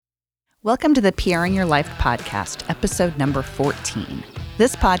Welcome to the PRing Your Life podcast, episode number 14.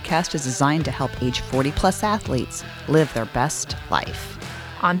 This podcast is designed to help age 40-plus athletes live their best life.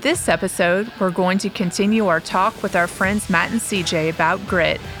 On this episode, we're going to continue our talk with our friends Matt and CJ about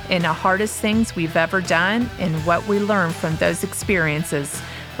grit and the hardest things we've ever done and what we learned from those experiences.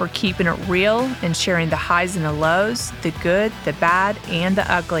 We're keeping it real and sharing the highs and the lows, the good, the bad, and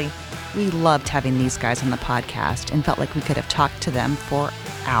the ugly. We loved having these guys on the podcast and felt like we could have talked to them for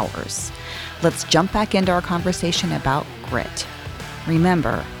hours. Let's jump back into our conversation about grit.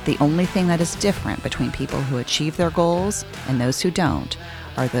 Remember, the only thing that is different between people who achieve their goals and those who don't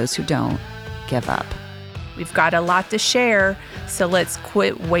are those who don't give up. We've got a lot to share, so let's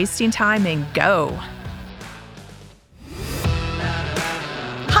quit wasting time and go.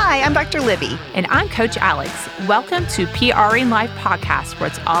 Hi, I'm Dr. Libby. And I'm Coach Alex. Welcome to PRing Life podcast, where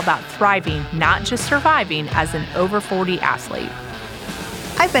it's all about thriving, not just surviving as an over 40 athlete.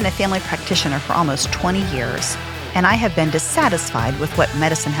 I've been a family practitioner for almost 20 years, and I have been dissatisfied with what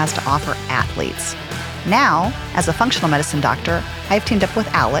medicine has to offer athletes. Now, as a functional medicine doctor, I've teamed up with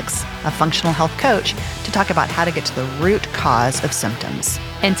Alex, a functional health coach, to talk about how to get to the root cause of symptoms.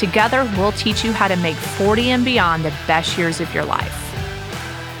 And together, we'll teach you how to make 40 and beyond the best years of your life.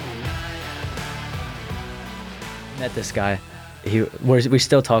 Met this guy. We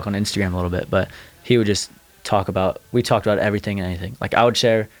still talk on Instagram a little bit, but he would just we talked about everything and anything. Like I would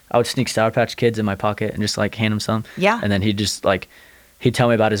sneak Sour Patch Kids in my pocket and just like hand him some. Yeah. And then he'd tell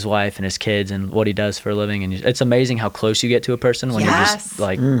me about his wife and his kids and what he does for a living. And it's amazing how close you get to a person when you're just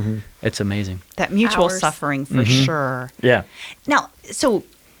like, it's amazing. That mutual Hours. suffering for sure. Yeah. Now, so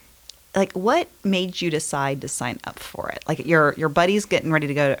like what made you decide to sign up for it? Like your buddy's getting ready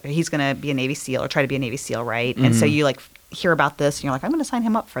to go, he's going to be a Navy SEAL or try to be a Navy SEAL, right? And so you like hear about this and you're like, I'm going to sign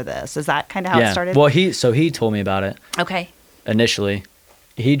him up for this. Is that kind of how it started? Well, he told me about it. Okay. Initially,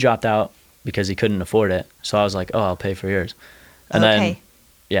 he dropped out because he couldn't afford it. So I was like, oh, I'll pay for yours. And then,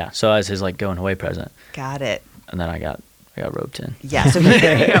 so as his like going away present. Got it. And then I got roped in. Yeah, so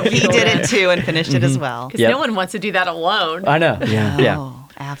he did it too and finished it as well. Because no one wants to do that alone. I know. Yeah. Oh,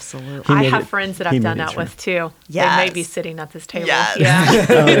 absolutely. I have friends that I've done that with too. Yes. They may be sitting at this table. Yes. Yeah.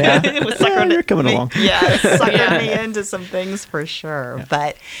 Oh, yeah. It was suckered You're coming along. Yeah, suckered me into some things for sure. Yeah.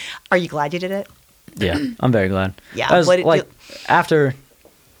 But are you glad you did it? Yeah, I'm very glad. Yeah. I was after,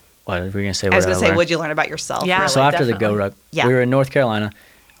 what were we going to say? I was going to say, what'd you learn about yourself? Yeah. Really? So after definitely. the Go Ruck, we were in North Carolina.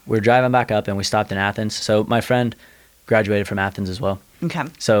 We were driving back up and we stopped in Athens. So my friend graduated from Athens as well. Okay.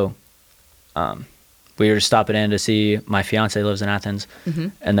 So we were stopping in to see my fiance lives in Athens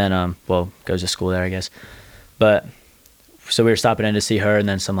and then, goes to school there, I guess. But so we were stopping in to see her and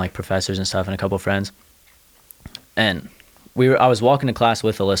then some like professors and stuff and a couple of friends. And I was walking to class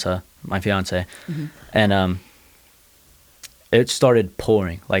with Alyssa, my fiance, and it started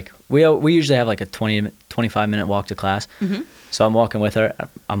pouring. Like we usually have like a 25 minute walk to class. So I'm walking with her.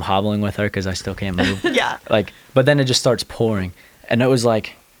 I'm hobbling with her because I still can't move. Yeah. But then it just starts pouring. And it was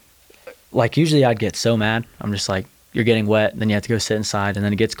like usually I'd get so mad. I'm just like, you're getting wet. Then you have to go sit inside. And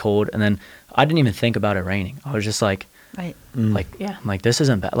then it gets cold. And then I didn't even think about it raining. I was just like, right. I'm like, this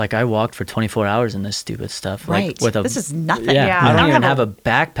isn't bad. Like I walked for 24 hours in this stupid stuff. Right. This is nothing. Yeah. I don't even have a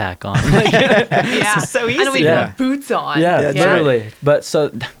backpack on. Yeah. This is so easy. I don't even have boots on. Yeah, literally. Right. But so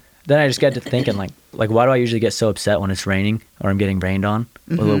then I just got to thinking like why do I usually get so upset when it's raining or I'm getting rained on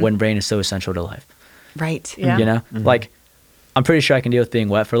when rain is so essential to life? Right. Yeah. You know, like I'm pretty sure I can deal with being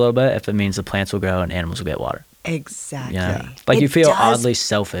wet for a little bit if it means the plants will grow and animals will get water. Exactly. You know? Like you feel oddly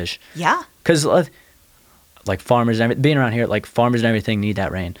selfish. Yeah. Because like farmers and being around here, like farmers and everything need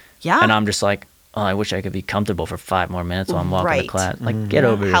that rain. Yeah. And I'm just like, oh, I wish I could be comfortable for 5 more minutes while I'm walking to class. Like get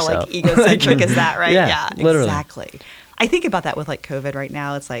over How yourself. like egocentric is that, right? Yeah, literally. Exactly. I think about that with like COVID right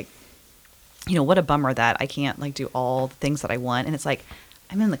now. It's like, you know, what a bummer that I can't like do all the things that I want. And it's like,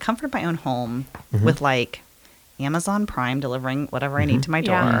 I'm in the comfort of my own home with like Amazon Prime delivering whatever I need to my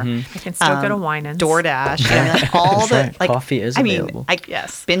door. I can still go to Winans. DoorDash. I mean, like all the right. like Coffee is available.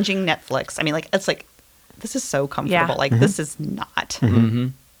 Yes. Binging Netflix. I mean, like it's like this is so comfortable. Yeah. Like this is not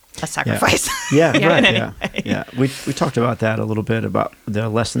a sacrifice. Yeah, Yeah, right. in any Yeah, way. yeah. We talked about that a little bit about the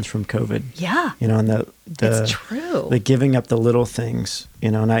lessons from COVID. Yeah. You know, and the It's true. the giving up the little things.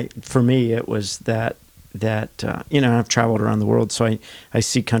 You know, and for me it was that I've traveled around the world, so I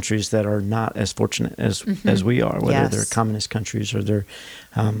see countries that are not as fortunate as we are, whether they're communist countries or they're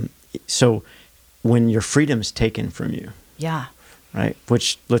so when your freedom's taken from you. Yeah. Right.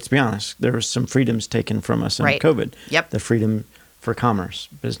 Which, let's be honest, there was some freedoms taken from us in COVID. Yep. The freedom for commerce,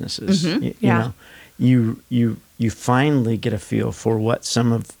 businesses. You Yeah. know, you finally get a feel for what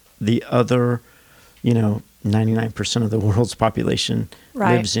some of the other, 99% of the world's population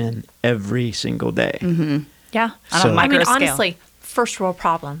Right. lives in every single day. Yeah. On a I micro mean, scale. honestly, first world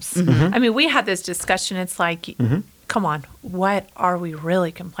problems. I mean, we had this discussion. It's like, come on, what are we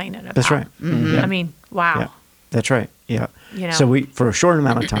really complaining about? That's right. I mean, wow. Yeah, that's right. Yeah. You know. So we, for a short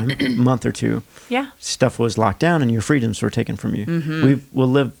amount of time, a month or two, Yeah. stuff was locked down and your freedoms were taken from you. We'll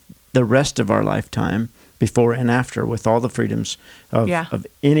live the rest of our lifetime before and after with all the freedoms of, Yeah. of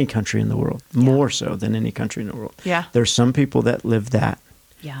any country in the world, more so than any country in the world. Yeah. There's some people that live that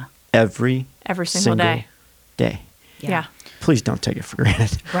Yeah. every Single day. day. Yeah. Please don't take it for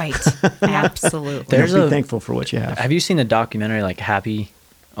granted. Right. Absolutely. There's Be a- thankful for what you have. Have you seen the documentary like Happy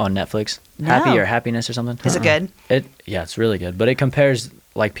on Netflix? No. Happy or Happiness or something? Is it good? Yeah, it's really good. But it compares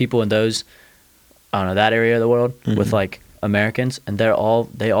like people in those, I don't know, that area of the world with like Americans, and they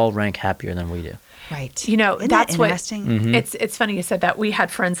all rank happier than we do. Right. You know, Isn't that's that what interesting? it's funny you said that. We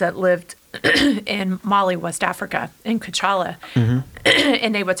had friends that lived in Mali, West Africa, in Kachala,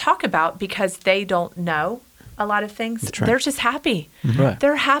 and they would talk about because they don't know a lot of things. That's right. They're just happy. Right.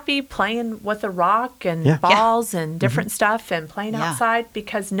 They're happy playing with a rock and Yeah. balls and different stuff and playing Yeah. outside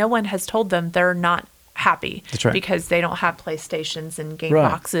because no one has told them they're not happy. That's right. Because they don't have PlayStations and game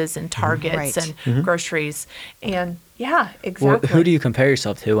Right. boxes and Targets Right. and groceries. And yeah, Well, exactly. who do you compare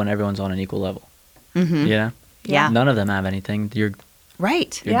yourself to when everyone's on an equal level? You know? Yeah. None of them have anything. You're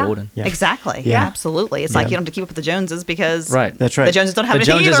Right. Yeah. golden. Yeah. Exactly. Yeah. Absolutely. It's Yeah. like you don't have to keep up with the Joneses because Right. That's right. the Joneses don't have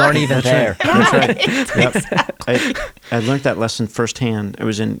The anything Joneses either. aren't even there. That's right. Yep. I learned that lesson firsthand. It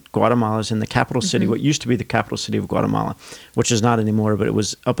was in Guatemala, it was in the capital city, what used to be the capital city of Guatemala, which is not anymore, but it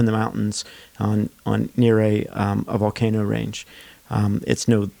was up in the mountains on near a volcano range. It's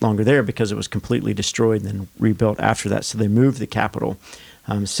no longer there because it was completely destroyed and then rebuilt after that. So they moved the capital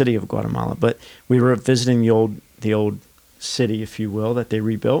city of Guatemala. But we were visiting the old city, if you will, that they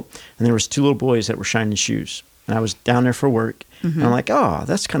rebuilt, and there was two little boys that were shining shoes. And I was down there for work, and I'm like, oh,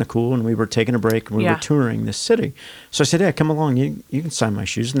 that's kind of cool. And we were taking a break, and we Yeah. were touring this city. So I said, yeah, come along. You can sign my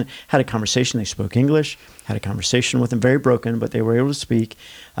shoes. And had a conversation. They spoke English. Had a conversation with them, very broken, but they were able to speak.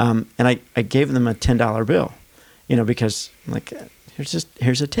 And I gave them a $10 bill, because I'm like,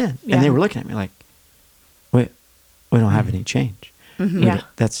 here's a 10. Yeah. And they were looking at me like, wait, we don't have any change. Yeah.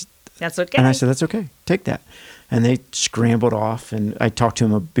 That's okay. And I said, that's okay. Take that. And they scrambled off. And I talked to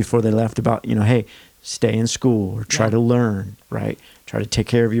them before they left about, hey, stay in school or try to learn, right? Try to take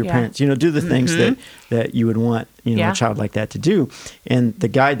care of your Yeah. parents. Do the things that you would want, Yeah. a child like that to do. And the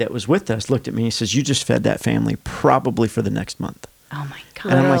guy that was with us looked at me and he says, you just fed that family probably for the next month. Oh my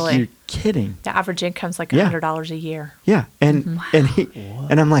God. And I'm Really? like, you're kidding. The average income's like Yeah. $100 a year. Yeah. And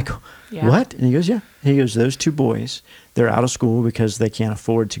I'm like, Yeah. what? And he goes, yeah. He goes, those two boys, they're out of school because they can't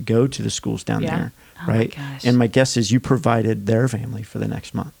afford to go to the schools down Yeah. there. Oh my Right. gosh. And my guess is you provided their family for the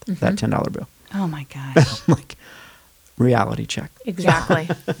next month, that $10 bill. Oh my gosh. I'm like, reality check. Exactly.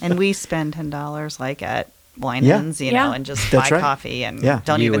 And we spend $10 like at Winans, Yeah. and just That's buy right. coffee and Yeah.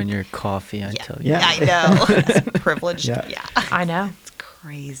 don't you even. and your coffee, I tell you. Yeah. I know. It's privileged. Yeah. Yeah. I know.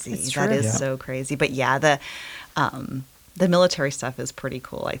 Crazy. It's That true. is Yeah. so crazy. But yeah, the military stuff is pretty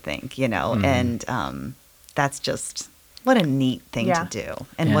cool, I think, and that's just what a neat thing Yeah. to do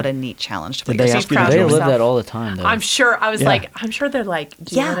and Yeah. what a neat challenge to put Did they yourself ask you to through. proud They of live yourself. that all the time, though. I'm sure. I was Yeah. like, I'm sure they're like,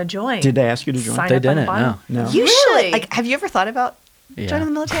 do you Yeah. want to join? Did they ask you to join? Sign They up on the didn't, bottom? no. You Really? should. Like, have you ever thought about Yeah. joining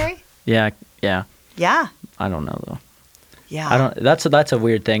the military? Yeah. Yeah. I don't know though. Yeah. I don't. That's a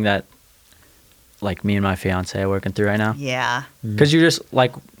weird thing that, like me and my fiance are working through right now. Yeah. Because you're just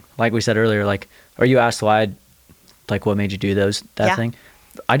like we said earlier, like, are you asked why, like, what made you do that Yeah. thing?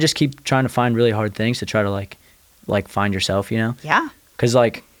 I just keep trying to find really hard things to try to like find yourself, Yeah. Because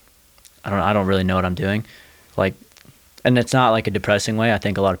like, I don't really know what I'm doing, like, and it's not like a depressing way. I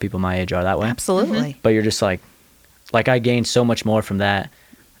think a lot of people my age are that way. Absolutely. But you're just like I gain so much more from that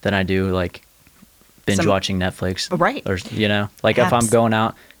than I do like binge watching Netflix, Right. Or like if I'm going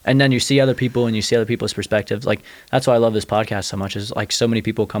out and then you see other people and you see other people's perspectives. Like that's why I love this podcast so much. Is like so many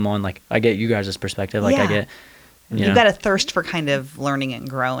people come on. Like I get you guys' perspective. Like I Yeah. get. You've got a thirst for kind of learning and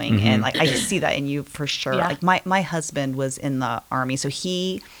growing, and like I just see that in you for sure. Yeah. Like my husband was in the Army, so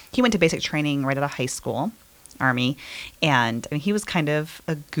he went to basic training right out of high school, Army, and I mean, he was kind of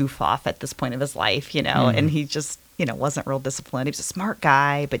a goof off at this point of his life, and he just wasn't real disciplined. He was a smart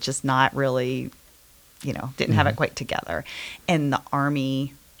guy, but just not really, didn't have it quite together. And the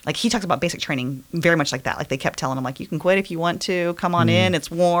Army. Like he talks about basic training very much like that. Like they kept telling him, like, you can quit if you want to. Come on in.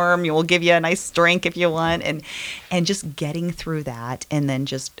 It's warm. We'll give you a nice drink if you want. And just getting through that. And then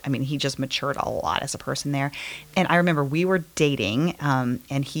he just matured a lot as a person there. And I remember we were dating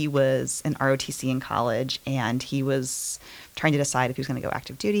and he was in ROTC in college. And he was trying to decide if he was going to go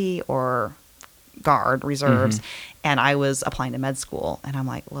active duty or Guard reserves, and I was applying to med school, and I'm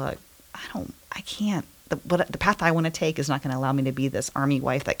like, look, I can't. The path I want to take is not going to allow me to be this Army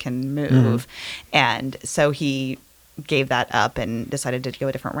wife that can move. And so he gave that up and decided to go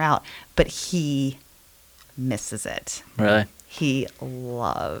a different route. But he misses it. Really? He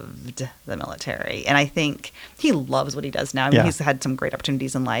loved the military. And I think he loves what he does now. I mean, he's had some great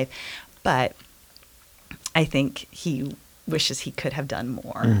opportunities in life. But I think he wishes he could have done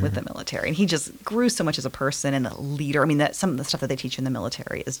more with the military. And he just grew so much as a person and a leader. I mean, that some of the stuff that they teach in the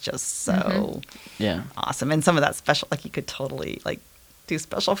military is just so awesome. And some of that special, like, you could totally, like, do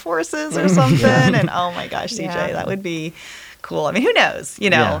special forces or something. And oh my gosh, CJ, that would be cool. I mean, who knows, you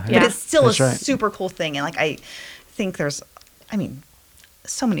know? But it's still a super cool thing. And, like, I think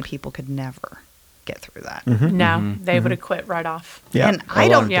so many people could never get through that. No, they would have quit right off. Yeah. And I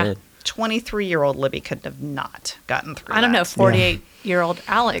don't 23-year-old Libby could have not gotten through I don't know, 48-year-old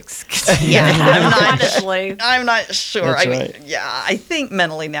Alex. I'm not sure. That's right. I think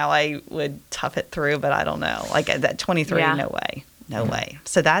mentally now I would tough it through, but I don't know. Like at that 23, no way.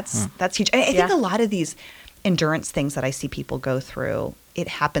 So that's huge. I think a lot of these endurance things that I see people go through, it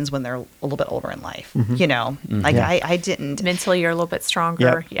happens when they're a little bit older in life, you know? Like I didn't. Mentally, you're a little bit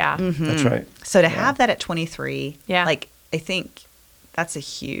stronger. That's right. So to have that at 23, like I think that's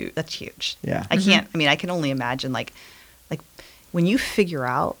huge. Yeah. I can't, I mean, I can only imagine like when you figure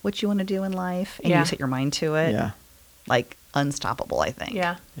out what you want to do in life and you set your mind to it, like unstoppable, I think.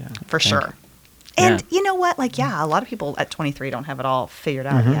 Yeah. For sure. And you know what? Like, a lot of people at 23 don't have it all figured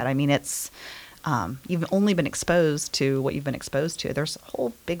out yet. I mean, it's, you've only been exposed to what you've been exposed to. There's a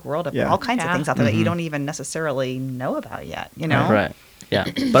whole big world of all kinds of things out there that you don't even necessarily know about yet, you know? Right. Yeah.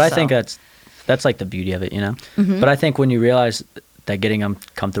 But I think that's like the beauty of it, you know? But I think when you realize that getting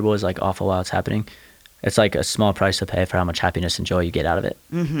uncomfortable is like awful while it's happening, it's like a small price to pay for how much happiness and joy you get out of it,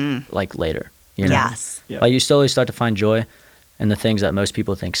 like later, you know? Yes. Like you slowly start to find joy in the things that most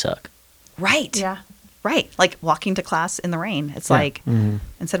people think suck. Right. Yeah. Right. Like walking to class in the rain. It's like,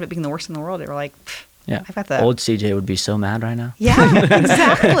 instead of it being the worst in the world, they were like, I've got the old CJ would be so mad right now. Yeah,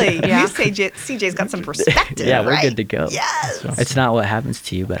 exactly. New CJ's got some perspective. We're good to go. Yes. It's not what happens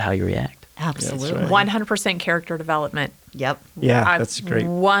to you, but how you react. Absolutely. 100% character development. Yep. Yeah, that's great.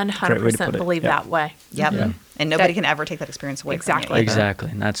 100% believe that way. Yep. Yeah. And nobody can ever take that experience away from you. Exactly.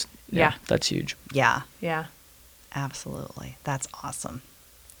 And that's huge. Yeah. Yeah. Absolutely. That's awesome.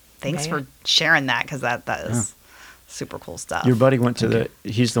 Thanks for sharing that, because that is super cool stuff. Your buddy went to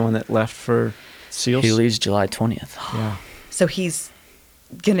he's the one that left for SEALs? He leaves July 20th. Yeah. So he's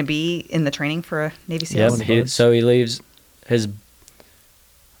going to be in the training for a Navy SEALs? Yep. So he leaves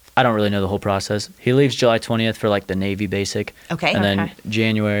I don't really know the whole process. He leaves July 20th for like the Navy basic. Okay. And then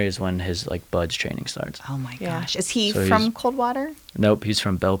January is when his like BUD/S training starts. Oh my gosh. Is he from Coldwater? Nope. He's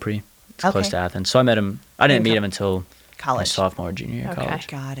from Belpre. It's close to Athens. So I met him. I didn't meet him until college. My sophomore, junior year of college.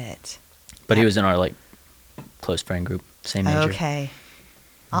 Got it. But he was in our like close friend group, same major. Okay.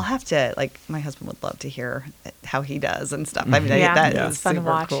 I'll have to, like, my husband would love to hear how he does and stuff. I mean, that is fun to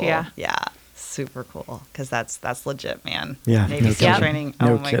watch. Cool. Yeah. Super cool, because that's legit, man. Yeah. Navy SEAL training.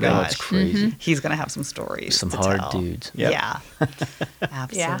 Oh my gosh. That's crazy. He's going to have some stories. Some to hard tell. dudes. Yep. Yeah.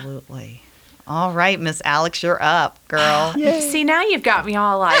 Absolutely. All right, Miss Alex, you're up, girl. See, now you've got me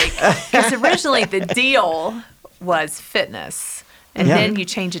all like, because originally the deal was fitness, and then you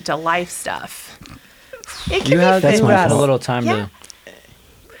change it to life stuff. It can You be had fitness. a little time to.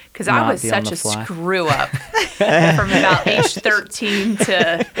 Because I was such a screw up from about age 13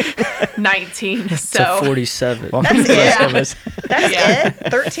 to 19. To 47. That's it? That's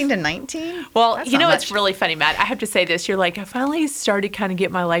it? 13 to 19? Well, That's you know, not it's much. really funny, Matt. I have to say this. You're like, I finally started kind of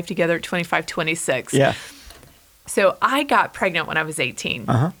getting my life together at 25, 26. Yeah. So I got pregnant when I was 18.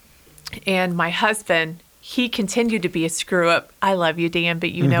 And my husband, he continued to be a screw up. I love you, Dan,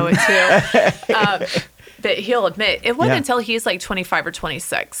 but you know it too. But he'll admit, it wasn't until he was like 25 or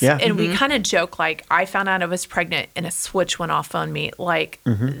 26. Yeah. And we kind of joke, like, I found out I was pregnant and a switch went off on me. Like,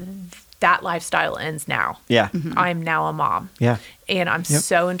 that lifestyle ends now. Yeah. I'm now a mom. Yeah. And I'm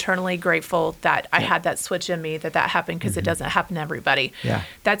so internally grateful that I had that switch in me, that happened, because it doesn't happen to everybody. Yeah.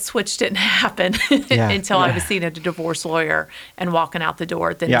 That switch didn't happen until I was seeing a divorce lawyer and walking out the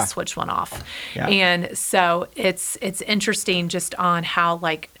door. Then the switch went off. Yeah. And so it's interesting just on how,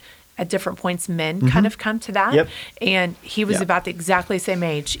 like, at different points men kind of come to that. Yep. And he was about the exactly same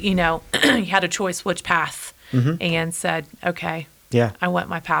age. You know, he had a choice which path and said, okay, I want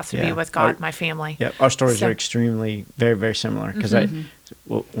my path to be with God, my family. Yeah, our stories are extremely, very, very similar. Because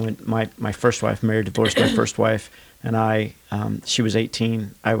when my first wife married, divorced my first wife, and I, she was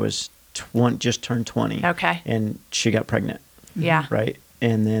 18, I was just turned 20. Okay. And she got pregnant. Yeah. Right.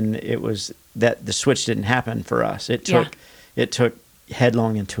 And then it was that the switch didn't happen for us. It took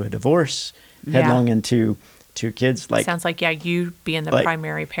headlong into a divorce, headlong into 2 kids. Like, sounds like, you being the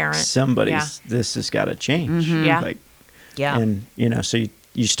primary parent. This has got to change. And, so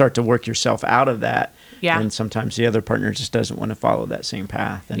you start to work yourself out of that. Yeah. And sometimes the other partner just doesn't want to follow that same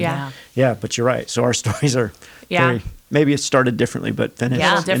path. And but you're right. So our stories are very, maybe it started differently, but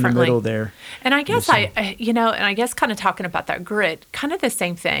finished in the middle there. And I guess I guess kind of talking about that grit, kind of the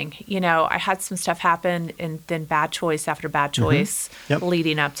same thing. I had some stuff happen and then bad choice after bad choice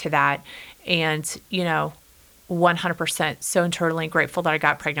leading up to that. And, 100% so eternally grateful that I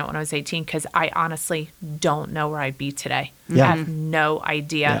got pregnant when I was 18, because I honestly don't know where I'd be today. Yeah. I have no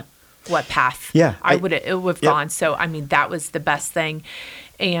idea what path it would have gone. So, I mean, that was the best thing.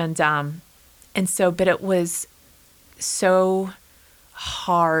 And so, but it was so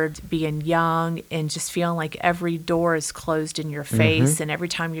hard being young and just feeling like every door is closed in your face. And every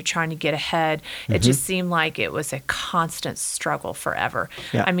time you're trying to get ahead, it just seemed like it was a constant struggle forever.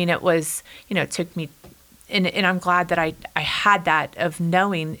 Yeah. I mean, it was, it took me, and I'm glad that I had that of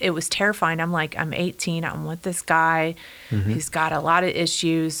knowing. It was terrifying. I'm like, I'm 18. I'm with this guy who's got a lot of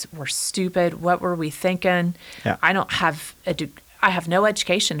issues. We're stupid. What were we thinking? Yeah. I don't have I have no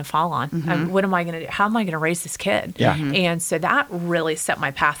education to fall on. What am I going to do? How am I going to raise this kid? Yeah. And so that really set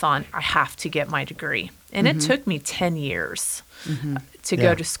my path on. I have to get my degree. And it took me 10 years to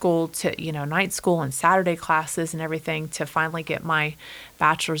go to school, to, night school and Saturday classes and everything to finally get my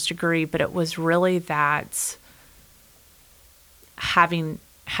bachelor's degree. But it was really that having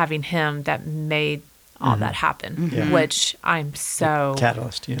him that made all that happen, which I'm so...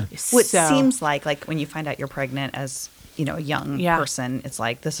 Catalyst, What seems like when you find out you're pregnant as a young person, it's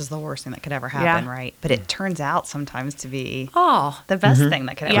like, this is the worst thing that could ever happen, right? But it turns out sometimes to be the best thing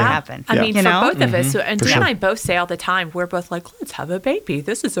that could ever happen. I mean, for both of us, and For Dan sure. and I both say all the time, we're both like, let's have a baby.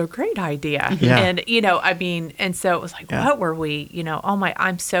 This is a great idea. Yeah. And, I mean, and so it was like, what were we,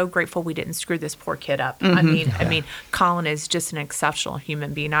 I'm so grateful we didn't screw this poor kid up. I mean, Colin is just an exceptional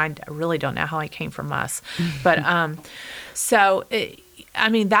human being. I really don't know how he came from us. But,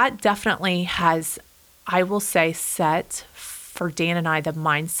 that definitely has, I will say, set for Dan and I the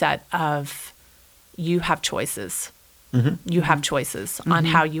mindset of you have choices. You have choices on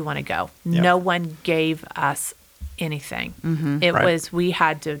how you want to go. Yeah. No one gave us anything. It was, we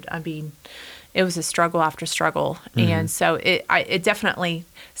had to, it was a struggle after struggle. And so it definitely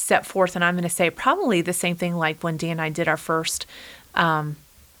set forth, and I'm going to say probably the same thing like when Dan and I did our first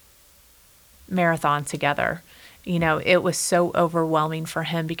marathon together. It was so overwhelming for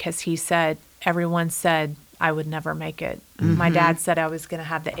him because he said, everyone said I would never make it. My dad said I was going to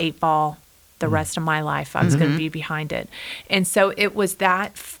have the 8 ball the rest of my life. I was going to be behind it. And so it was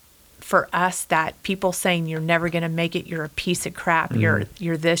that for us, that people saying you're never going to make it, you're a piece of crap, you're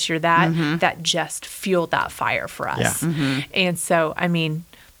this, you're that, that just fueled that fire for us. Yeah. And so, I mean,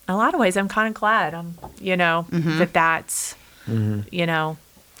 in a lot of ways, I'm kind of glad, that's,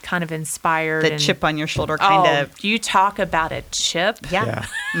 kind of inspired. The chip on your shoulder kind of. You talk about a chip. Yeah.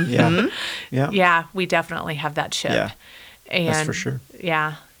 Yeah, we definitely have that chip. Yeah. And That's for sure.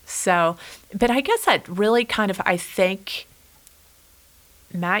 Yeah. So, but I guess that really kind of, I think,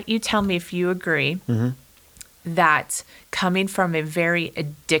 Matt, you tell me if you agree that coming from a very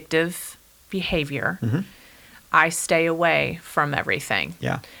addictive behavior, I stay away from everything.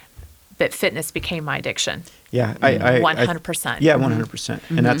 Yeah. But fitness became my addiction. Yeah. I 100%. Yeah, 100%.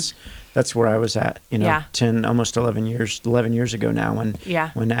 And that's where I was at, 10, almost 11 years ago now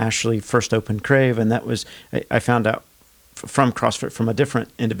when Ashley first opened Crave. And that was, I found out from CrossFit from a different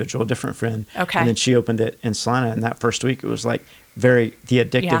individual, a different friend. Okay. And then she opened it in Salina. And that first week, it was like the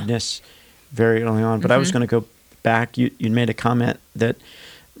addictiveness very early on. But I was going to go back. You made a comment that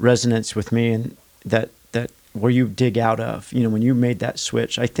resonates with me, and that where you dig out of, when you made that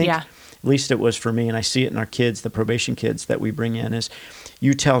switch, I think at least it was for me, and I see it in our kids, the probation kids that we bring in, is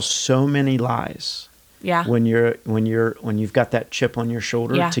you tell so many lies. Yeah. When you've got that chip on your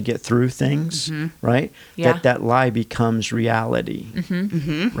shoulder to get through things, right? Yeah. That lie becomes reality,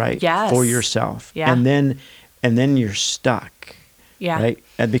 right? Yes. For yourself. Yeah. And then you're stuck. Yeah. Right?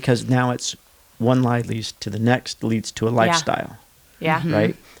 And because now it's one lie leads to the next, leads to a lifestyle. Yeah.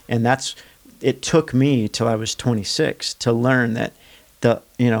 Right? And it took me till I was 26 to learn that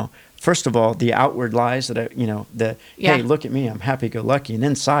first of all, the outward lies that hey, look at me, I'm happy-go-lucky, and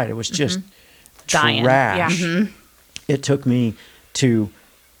inside it was just dying. Trash. Yeah. It took me to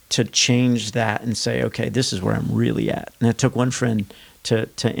change that and say, okay, this is where I'm really at. And it took one friend to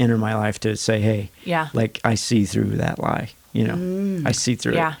enter my life to say, hey, I see through that lie. I see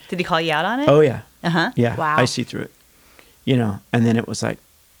through it. Did he call you out on it? Oh yeah. Uh-huh. Yeah. Wow. I see through it. And then it was like,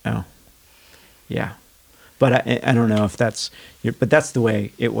 oh. Yeah. But I don't know if but that's the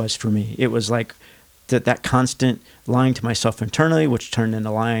way it was for me. It was like that constant lying to myself internally, which turned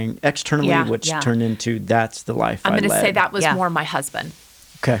into lying externally, which turned into that's the life I'm I going to led. say that was more my husband.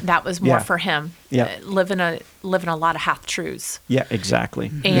 Okay. That was more for him. Yeah. Living a lot of half truths. Yeah,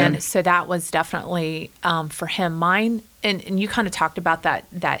 exactly. And so that was definitely for him. Mine, and you kind of talked about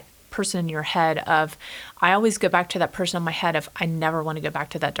that person in your head of, I always go back to that person in my head of, I never want to go back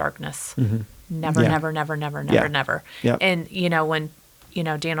to that darkness. Mm-hmm. Never, Yeah. never, never, never, Yeah. never. Yep. And, when,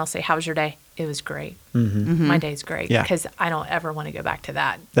 Dan will say, how was your day? It was great. Mm-hmm. My day's great. Yeah. Because I don't ever want to go back to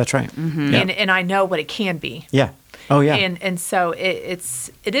that. That's right. Mm-hmm. Yeah. And I know what it can be. Yeah. Oh, yeah. And so it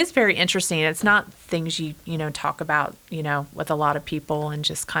is very interesting. It's not things you talk about, with a lot of people and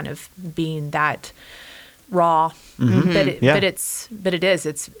just kind of being that raw, Mm-hmm. but it is,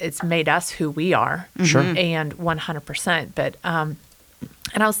 it's made us who we are. Sure. And 100%. But, and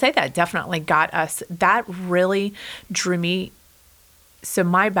I'll say that definitely got us, that really drew me. So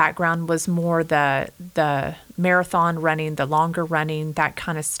my background was more the marathon running, the longer running, that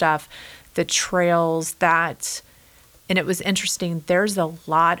kind of stuff, the trails, and it was interesting. There's a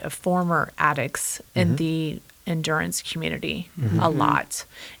lot of former addicts in the endurance community, a lot.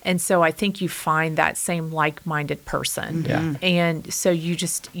 And so I think you find that same like-minded person. Yeah. And so you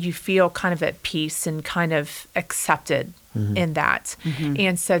feel kind of at peace and kind of accepted in that.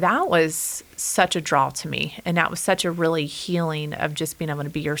 And so that was such a draw to me. And that was such a really healing of just being able to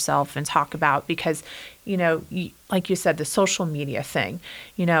be yourself and talk about, because, like you said, the social media thing,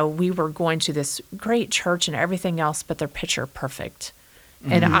 we were going to this great church and everything else, but their picture perfect.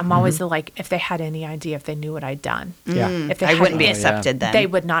 And I'm always like, if they had any idea, if they knew what I'd done, Yeah. if they I had wouldn't be any- accepted then. They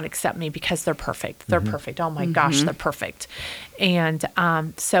would not accept me because they're perfect. They're perfect. Oh my gosh, they're perfect. And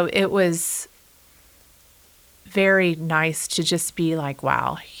so it was very nice to just be like,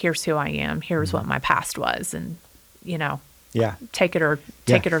 wow, here's who I am. Here's what my past was. And, Yeah. take it or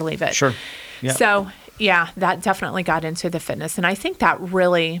leave it. Sure. Yeah. So yeah, that definitely got into the fitness. And I think that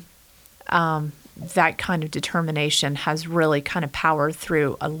really, that kind of determination has really kind of powered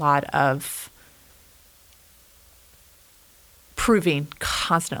through a lot of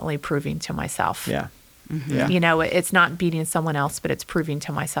constantly proving to myself. Yeah. Yeah. It's not beating someone else, but it's proving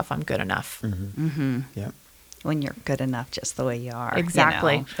to myself I'm good enough. Yeah. When you're good enough just the way you are.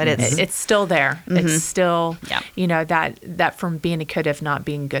 Exactly. But It's still there. It's still, Yeah. that from being a kid of not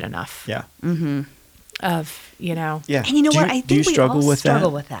being good enough. Yeah. Of, Yeah. And you know Do what? you- I do think you we struggle all with struggle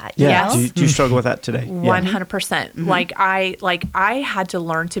that? with that. Yeah. You know? Do you struggle with that today? 100%. Like I had to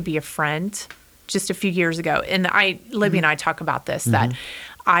learn to be a friend just a few years ago. And Libby and I talk about this, that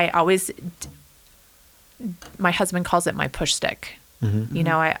I always, my husband calls it my push stick.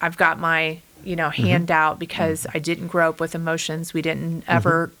 I've got my, hand out because I didn't grow up with emotions. We didn't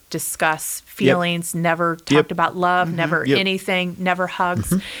ever discuss feelings, never talked about love, never anything, never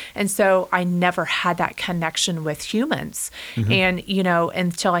hugs. And so I never had that connection with humans. And,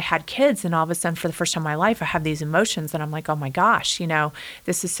 until I had kids, and all of a sudden for the first time in my life, I have these emotions and I'm like, oh my gosh,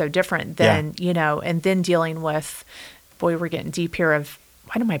 this is so different than, and then dealing with, boy, we're getting deep here of,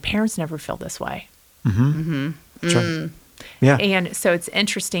 why do my parents never feel this way? Sure. Yeah. And so it's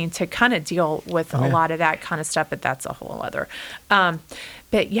interesting to kind of deal with a lot of that kind of stuff, but that's a whole other.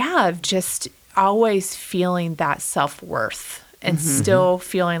 But yeah, of just always feeling that self-worth and still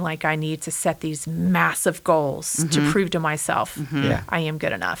feeling like I need to set these massive goals to prove to myself Yeah. I am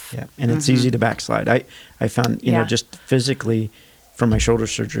good enough. Yeah, and it's easy to backslide. I found, just physically from my shoulder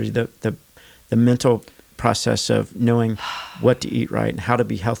surgery, the mental process of knowing what to eat right and how to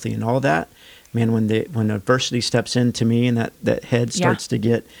be healthy and all that. Man, when adversity steps into me and that head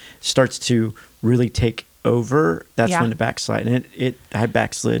starts to really take over, that's when the backslide. And I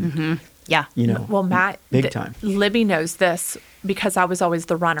backslid. Yeah. Well, Matt, big time. Libby knows this because I was always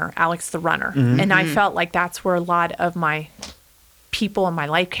the runner, Alex the runner. And I felt like that's where a lot of my people in my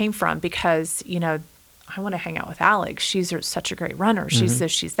life came from because, I want to hang out with Alex. She's such a great runner. She's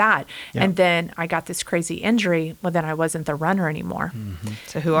this, she's that. Yeah. And then I got this crazy injury. Well, then I wasn't the runner anymore.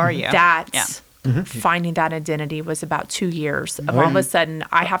 So who are you? That's finding that identity was about 2 years. Of all of a sudden,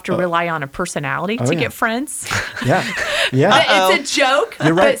 I have to rely on a personality to get friends. Yeah. Yeah. It's a joke.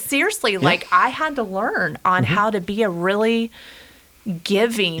 You're right. But seriously, like I had to learn on how to be a really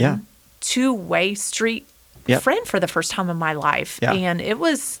giving two-way street friend for the first time in my life. Yeah. And it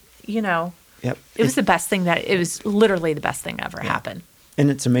was, Yep. it was the best thing it was literally the best thing that ever happened. And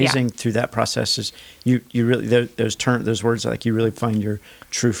it's amazing through that process is you really those words like you really find your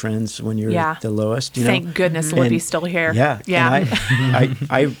true friends when you're the lowest. Thank goodness Libby's still here. Yeah. Yeah. And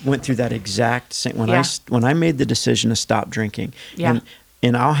I went through that exact same when I made the decision to stop drinking. Yeah.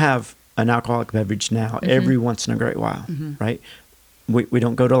 And I'll have an alcoholic beverage now every once in a great while, right? We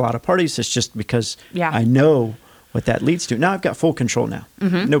don't go to a lot of parties. It's just because I know what that leads to. Now I've got full control now.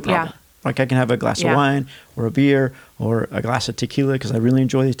 No problem. Yeah. Like I can have a glass of wine or a beer or a glass of tequila because I really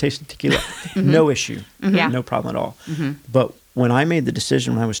enjoy the taste of tequila. No issue. Yeah. No problem at all. But when I made the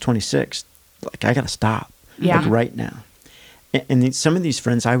decision when I was 26, like I got to stop like right now. And some of these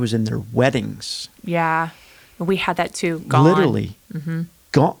friends, I was in their weddings. Yeah. We had that too. Gone. Literally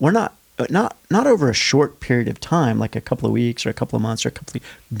gone. We're not over a short period of time, like a couple of weeks or a couple of months or a couple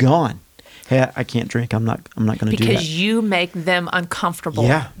of gone. Hey, I can't drink. I'm not going to do that. Because you make them uncomfortable.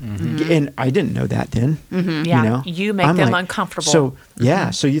 Yeah. And I didn't know that then. Yeah. You know? You make them uncomfortable. So,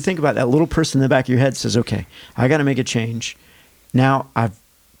 so you think about that little person in the back of your head says, okay, I got to make a change. Now I've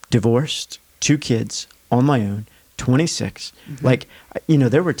divorced, 2 kids on my own, 26. Like,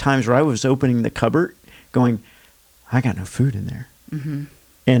 there were times where I was opening the cupboard going, I got no food in there.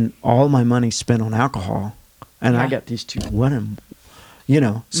 And all my money spent on alcohol. And I got these 2,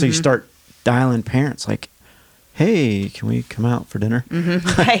 so you start dialing parents like, hey, can we come out for dinner?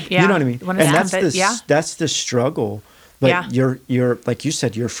 Right. You know what I mean? And that's the struggle. But you're like you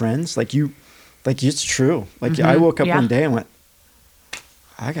said, your friends, like it's true. Like I woke up one day and went,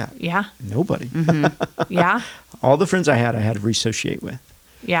 I got nobody. Yeah. All the friends I had to reassociate with.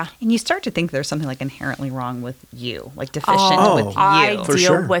 Yeah. And you start to think there's something like inherently wrong with you, like deficient with you. I For deal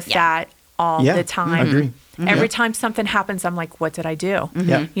sure. with that all the time. I agree. Every time something happens, I'm like, what did I do?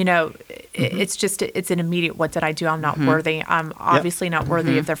 Yeah. It's just, it's an immediate, what did I do? I'm not worthy. I'm obviously not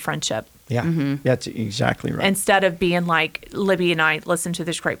worthy of their friendship. Yeah. That's exactly right. Instead of being like, Libby and I listened to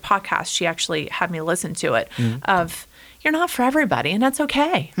this great podcast, she actually had me listen to it of, you're not for everybody, and that's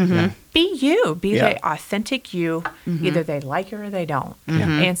okay. Be you. Be the authentic you. Either they like you or they don't.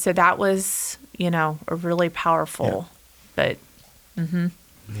 And so that was, a really powerful, but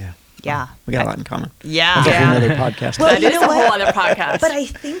Yeah. We got a lot in common. Yeah. That's like another podcast. Well, that is a whole other podcast. But I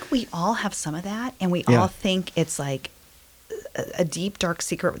think we all have some of that, and we all think it's like a deep, dark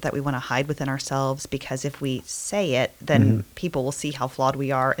secret that we want to hide within ourselves, because if we say it, then people will see how flawed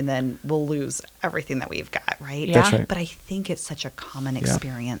we are, and then we'll lose everything that we've got, right? Yeah. That's right. But I think it's such a common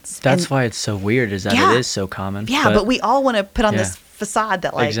experience. That's why it's so weird, is that it is so common. Yeah, but we all want to put on this facade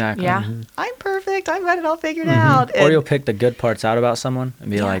that, like, exactly. I'm perfect, I've got it all figured out. Or you'll pick the good parts out about someone and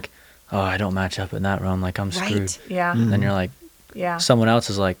be like, oh, I don't match up in that realm, like I'm screwed. Right. Yeah. And then you're like, someone else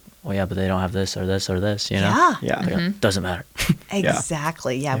is like, well, yeah, but they don't have this or this or this, Yeah. Like, doesn't matter.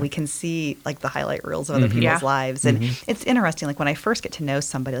 Exactly. Yeah, we can see like the highlight reels of other people's lives. And it's interesting, like when I first get to know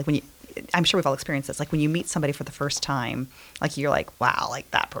somebody, like I'm sure we've all experienced this, like when you meet somebody for the first time, like you're like, wow, like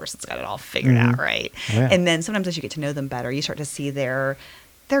that person's got it all figured out, right? Oh, yeah. And then sometimes as you get to know them better, you start to see they're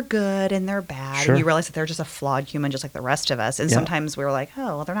good and they're bad. Sure. And you realize that they're just a flawed human just like the rest of us. And sometimes we're like,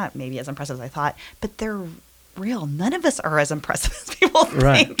 oh, well, they're not maybe as impressive as I thought, but they're real. None of us are as impressive as people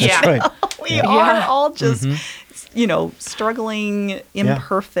Right. think. That's right. We are all just, struggling,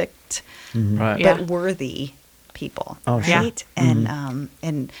 imperfect, Right. but worthy people. Oh, sure. Right?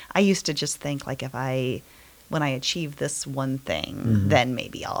 And I used to just think like when I achieve this one thing, then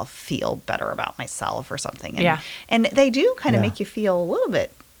maybe I'll feel better about myself or something. And, and they do kind of make you feel a little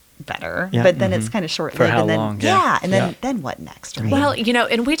bit better, but then it's kind of short-lived. For how and then, long? Then what next? Right? Well,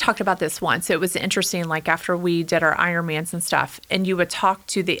 and we talked about this once. It was interesting, like after we did our Ironmans and stuff, and you would talk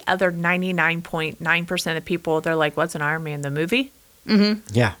to the other 99.9% of the people, they're like, what's an Ironman, the movie?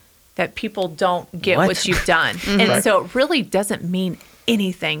 Yeah. That people don't get what you've done. And so it really doesn't mean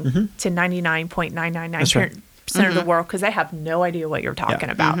anything to 99.999% of the world, because they have no idea what you're talking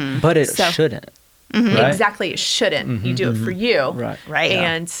about. But it shouldn't. Right? Exactly. It shouldn't. You do it for you. Right.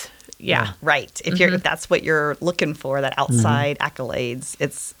 And right. If that's what you're looking for, that outside accolades,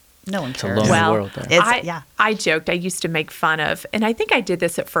 it's no one cares. alone. Well, world there. I joked. I used to make fun of, and I think I did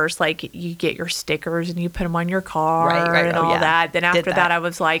this at first. Like you get your stickers and you put them on your car and all that. Then after that, I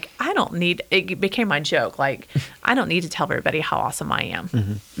was like, I don't need. It became my joke. Like I don't need to tell everybody how awesome I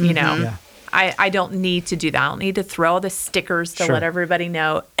am. You know. Yeah. I don't need to do that. I don't need to throw all the stickers to let everybody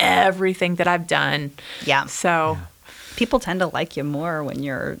know everything that I've done. Yeah. So people tend to like you more when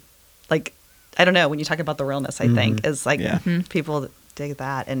you're like, I don't know, when you talk about the realness, I think, is like people dig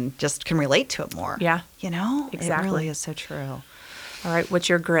that and just can relate to it more. Yeah. You know? Exactly. It really is so true. All right. What's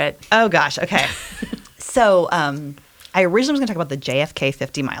your grit? Oh, gosh. Okay. So I originally was going to talk about the JFK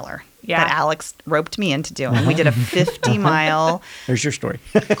 50 miler that Alex roped me into doing. We did a 50 mile. There's your story.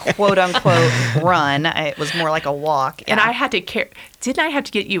 quote unquote run. It was more like a walk. And I had to didn't I have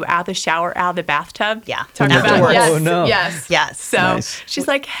to get you out of the shower, out of the bathtub? Yeah. Talking about Afterwards. yes, Oh, no. yes. Yes. So Nice. she's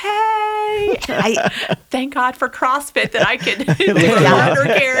like, hey. Yay! Thank God for CrossFit that I could do a longer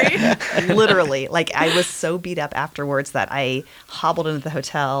carry. Literally. Like, I was so beat up afterwards that I hobbled into the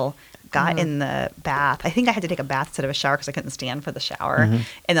hotel, got in the bath. I think I had to take a bath instead of a shower because I couldn't stand for the shower.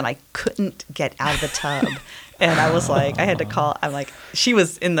 And then I couldn't get out of the tub. And I was like, I had to call. I'm like, she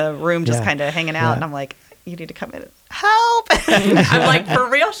was in the room just kind of hanging out. And I'm like, you need to come in. Help. I'm like, for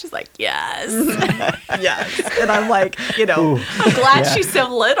real? She's like, yes. Yes. And I'm like, you know. Ooh. I'm glad she's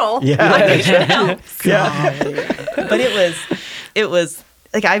so little. Yeah. I need your help. But it was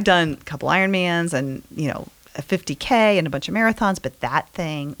like, I've done a couple Ironmans and, you know, a 50K and a bunch of marathons, but that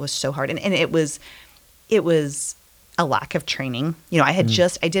thing was so hard. And it was a lack of training. You know, I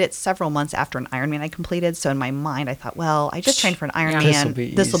did it several months after an Ironman I completed. So in my mind, I thought, well, I just trained for an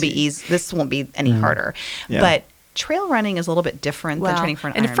Ironman. This will be easy. This won't be any harder. Yeah. But trail running is a little bit different than training for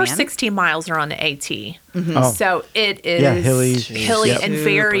an Ironman. And the first 16 miles are on the AT. So it is hilly and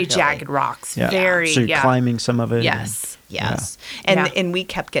very jagged rocks. Yeah. Very, so you're climbing some of it. Yes. Yes. And we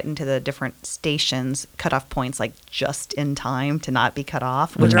kept getting to the different stations, cutoff points, like just in time to not be cut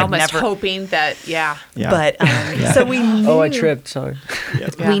off. Which We're almost hoping that, But so we knew. Oh, I tripped. Sorry.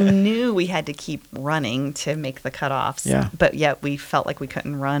 We knew we had to keep running to make the cutoffs. Yeah. But yet we felt like we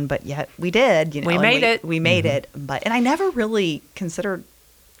couldn't run, but yet we did. You know, we made it. We made it. And I never really considered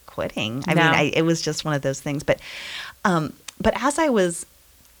quitting. I mean, it was just one of those things. But as I was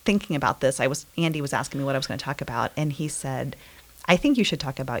thinking about this, Andy was asking me what I was going to talk about, and he said, I think you should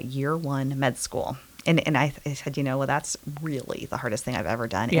talk about year one med school. And I said, you know, well, that's really the hardest thing I've ever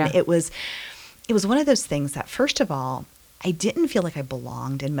done. Yeah. And it was one of those things that, first of all, I didn't feel like I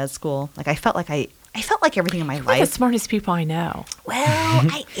belonged in med school. Like, I felt like everything in my life. You're the smartest people I know. Well,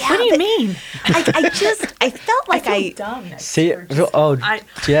 what do you mean? I felt like I feel dumb. See, all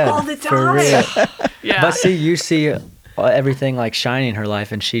the time. For real. Yeah. But see, you see everything like shining in her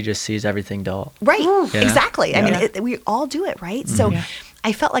life, and she just sees everything dull. Right. Yeah. Exactly. I mean, we all do it, right? So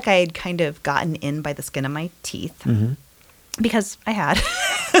I felt like I had kind of gotten in by the skin of my teeth because I had.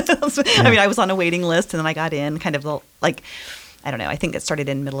 I mean, I was on a waiting list, and then I got in kind of like, I don't know, I think it started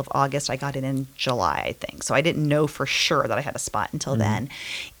in middle of August. I got in July, I think. So I didn't know for sure that I had a spot until then.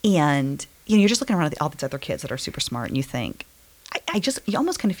 And, you know, you're just looking around at all these other kids that are super smart, and you think, you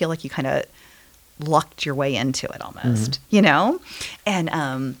almost kind of feel like you kind of lucked your way into it almost, you know? And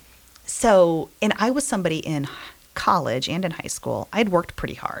and I was somebody in college and in high school, I'd worked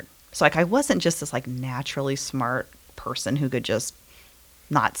pretty hard. So like, I wasn't just this like naturally smart person who could just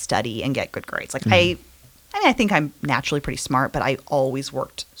not study and get good grades. Like I think I'm naturally pretty smart, but I always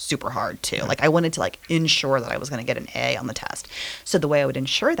worked super hard too. Like I wanted to like ensure that I was going to get an A on the test. So the way I would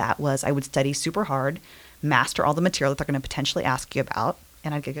ensure that was I would study super hard, master all the material that they're going to potentially ask you about,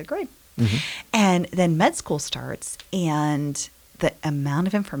 and I'd get a good grade. And then med school starts, and the amount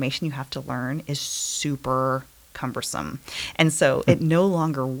of information you have to learn is super cumbersome. And so it no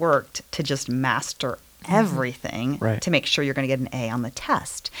longer worked to just master everything to make sure you're going to get an A on the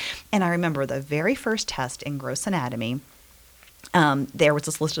test. And I remember the very first test in gross anatomy, there was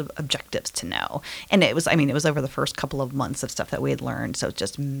this list of objectives to know. And it was over the first couple of months of stuff that we had learned. So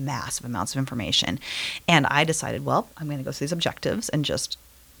just massive amounts of information. And I decided, well, I'm going to go through these objectives and just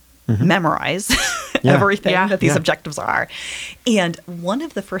memorize everything that these objectives are. And one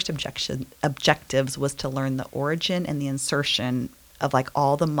of the first objectives was to learn the origin and the insertion of like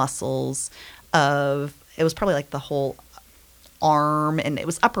all the muscles of, it was probably like the whole arm, and it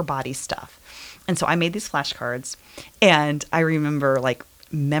was upper body stuff. And so I made these flashcards, and I remember like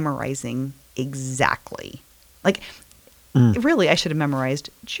memorizing exactly, like really I should have memorized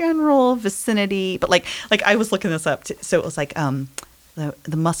general vicinity, but like I was looking this up so it was like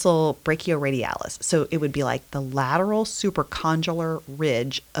the muscle brachioradialis. So it would be like the lateral supracondylar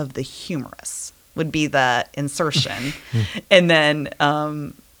ridge of the humerus would be the insertion. And then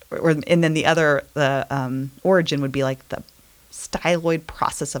the origin would be like the styloid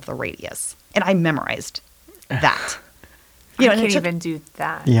process of the radius. And I memorized that. You know, I can't even do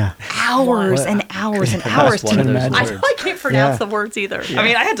that. Yeah. Hours and hours and hours to imagine. I can't pronounce the words either. I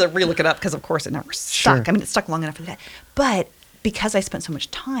mean, I had to relook it up because, of course, it never stuck. Sure. I mean, it stuck long enough for that. But because I spent so much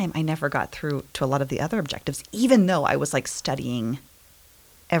time, I never got through to a lot of the other objectives, even though I was like studying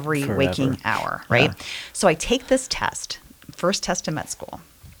every waking hour, right? Yeah. So I take this test, first test in med school.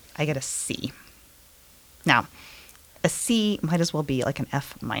 I get a C. Now, a C might as well be like an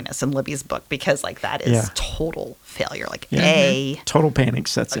F- in Libby's book, because like that is total failure. Like A. Total panic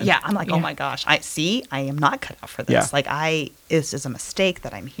sets in. Yeah. I'm like, oh my gosh, I am not cut out for this. Yeah. Like this is a mistake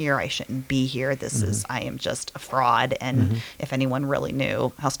that I'm here. I shouldn't be here. I am just a fraud. And if anyone really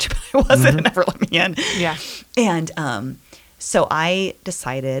knew how stupid I was, they'd never let me in. Yeah. And So I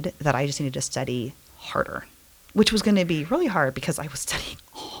decided that I just needed to study harder, which was going to be really hard because I was studying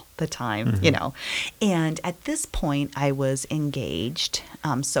all the time, you know. And at this point, I was engaged.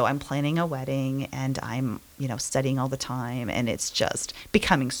 So I'm planning a wedding and I'm, you know, studying all the time. And it's just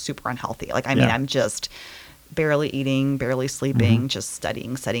becoming super unhealthy. Like, I mean, I'm just barely eating, barely sleeping, just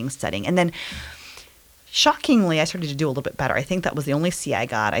studying. And then shockingly, I started to do a little bit better. I think that was the only C I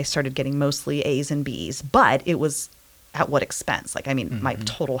got. I started getting mostly A's and B's, but it was at what expense? Like, I mean, my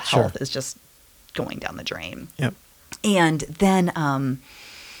total health is just going down the drain. Yep. And then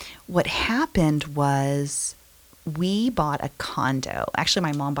what happened was we bought a condo. Actually,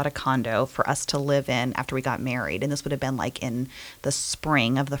 my mom bought a condo for us to live in after we got married. And this would have been like in the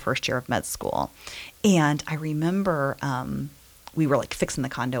spring of the first year of med school. And I remember we were like fixing the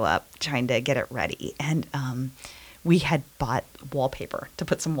condo up, trying to get it ready. And we had bought wallpaper to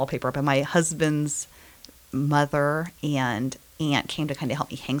put some wallpaper up. And my husband's mother and aunt came to kind of help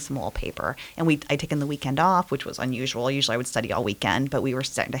me hang some wallpaper. And I'd taken the weekend off, which was unusual. Usually I would study all weekend, but we were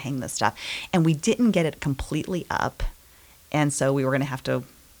starting to hang this stuff. And we didn't get it completely up. And so we were going to have to,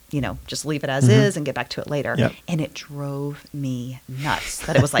 you know, just leave it as is and get back to it later. Yep. And it drove me nuts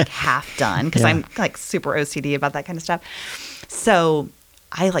that it was like half done because I'm like super OCD about that kind of stuff. So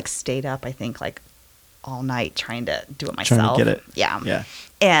I like stayed up, I think, like all night trying to do it myself. Trying to get it. Yeah.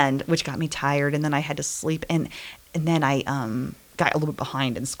 And which got me tired. And then I had to sleep. And then I got a little bit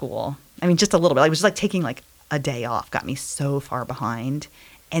behind in school. I mean, just a little bit. I was just like taking like a day off, got me so far behind.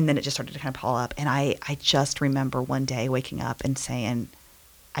 And then it just started to kind of pile up. And I just remember one day waking up and saying,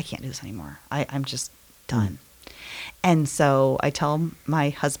 I can't do this anymore. I'm just done. And so I tell my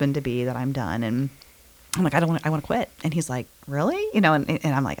husband to be that I'm done. And I'm like, I want to quit. And he's like, really? You know, and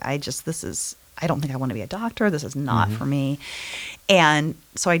I'm like, I don't think I want to be a doctor. This is not for me. And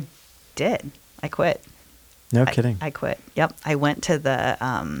so I did. I quit. No kidding. I quit. Yep. I went to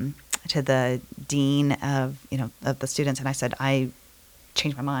the dean of the students, and I said, I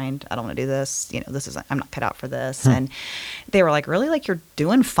changed my mind. I don't want to do this. You know, I'm not cut out for this. And they were like, really? Like, you're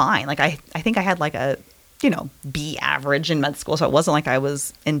doing fine. Like, I think I had like a, B average in med school. So it wasn't like I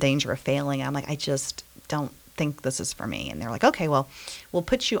was in danger of failing. I'm like, I just don't think this is for me. And they're like, okay, well, we'll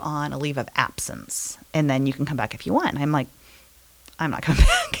put you on a leave of absence and then you can come back if you want. And I'm like, I'm not coming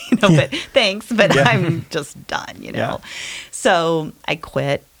back, but thanks, but I'm just done, Yeah. So I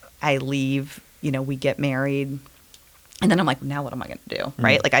quit, I leave, we get married. And then I'm like, now what am I going to do?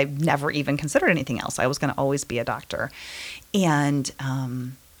 Right. Like, I've never even considered anything else. I was going to always be a doctor. And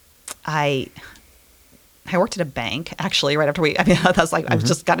I worked at a bank actually right after I was like, I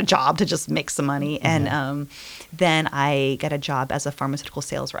just got a job to just make some money. And then I got a job as a pharmaceutical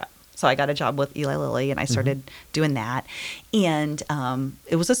sales rep. So I got a job with Eli Lilly and I started doing that. And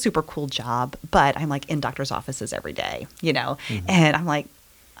it was a super cool job, but I'm like in doctor's offices every day, and I'm like,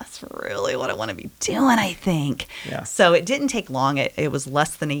 that's really what I want to be doing, I think. Yeah. So it didn't take long. It was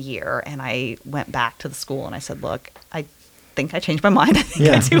less than a year. And I went back to the school and I said, look, I think I changed my mind. I think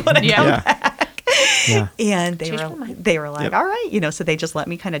I do want to come back. Yeah. And they were like, all right, so they just let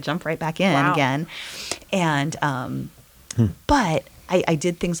me kind of jump right back in again. And, but I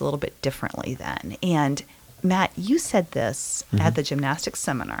did things a little bit differently then. And Matt, you said this at the gymnastics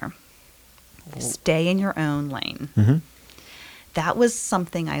seminar, stay in your own lane. That was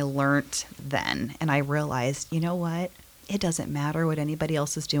something I learned then. And I realized, you know what? It doesn't matter what anybody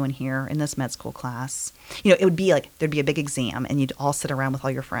else is doing here in this med school class. It would be like, there'd be a big exam and you'd all sit around with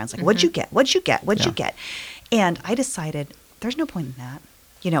all your friends. Like, what'd you get? What'd you get? What'd you get? And I decided there's no point in that.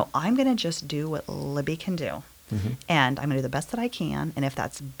 I'm going to just do what Libby can do. And I'm going to do the best that I can. And if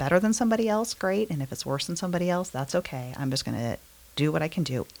that's better than somebody else, great. And if it's worse than somebody else, that's okay. I'm just going to do what I can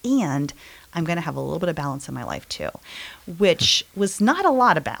do. And I'm going to have a little bit of balance in my life too, which was not a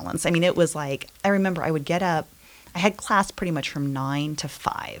lot of balance. I mean, it was like, I remember I would get up. I had class pretty much from 9 to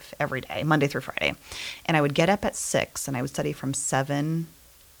 5 every day, Monday through Friday. And I would get up at 6 and I would study from 7.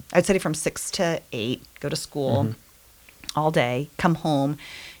 I'd study from 6 to 8, go to school all day, come home,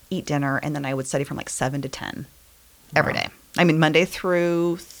 eat dinner, and then I would study from like 7 to 10 every day. I mean, Monday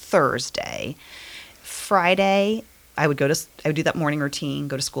through Thursday. Friday, I would do that morning routine,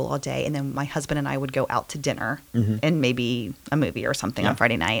 go to school all day, and then my husband and I would go out to dinner and maybe a movie or something on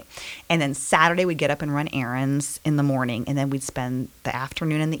Friday night. And then Saturday we'd get up and run errands in the morning, and then we'd spend the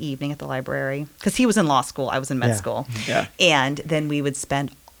afternoon and the evening at the library because he was in law school, I was in med school. Yeah. And then we would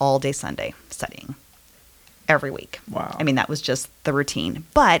spend all day Sunday studying every week. Wow. I mean, that was just the routine.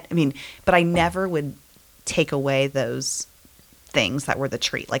 But I never would take away those things that were the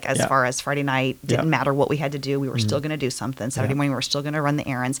treat. Like as Yeah. far as Friday night, didn't Yeah. matter what we had to do. We were still going to do something. Saturday morning, we were still going to run the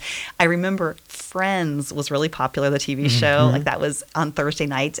errands. I remember Friends was really popular, the TV show. Like that was on Thursday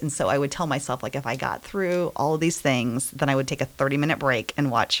nights. And so I would tell myself, like, if I got through all of these things, then I would take a 30-minute break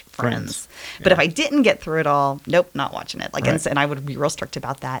and watch Friends. But if I didn't get through it all, nope, not watching it. Like, Right. and I would be real strict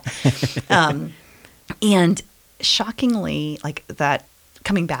about that. And shockingly, like that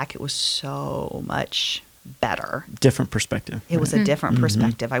coming back, it was so much better. Different perspective. It was a different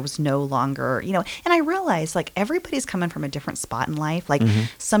perspective. I was no longer, and I realized like everybody's coming from a different spot in life. Like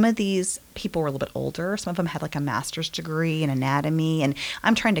some of these people were a little bit older. Some of them had like a master's degree in anatomy, and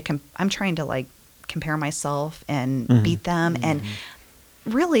I'm trying to like compare myself and beat them. And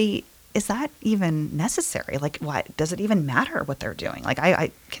really, is that even necessary? Like, why does it even matter what they're doing? Like,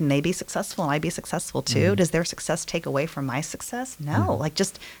 I can they be successful and I be successful too? Does their success take away from my success? No. Like,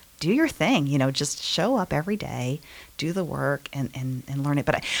 just do your thing, just show up every day, do the work and learn it.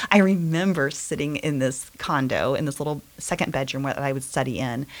 But I remember sitting in this condo, in this little second bedroom that I would study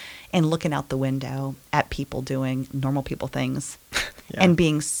in, and looking out the window at people doing normal people things and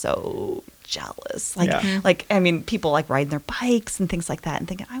being so jealous. Like, I mean, people like riding their bikes and things like that and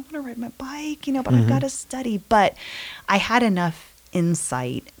thinking, I want to ride my bike, but I've got to study. But I had enough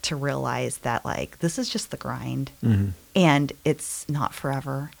insight to realize that like, this is just the grind and it's not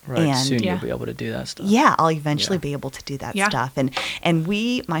forever. Right. And Soon you'll be able to do that stuff. yeah, I'll eventually be able to do that Yeah. stuff. And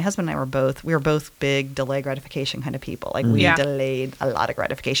my husband and I were both big delay gratification kind of people. Like we Yeah. delayed a lot of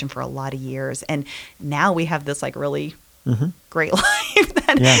gratification for a lot of years. And now we have this like really great life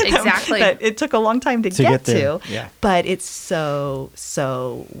that, Exactly. that it took a long time to get there. to. Yeah. But it's so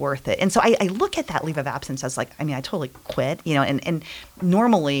worth it. And so I look at that leave of absence as like, I mean, I totally quit, and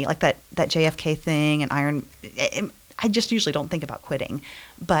normally like that JFK thing and Iron, I just usually don't think about quitting,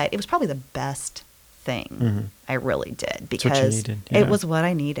 but it was probably the best thing I really did what you because needed, it yeah. was what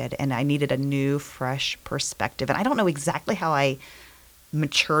I needed, and I needed a new, fresh perspective. And I don't know exactly how I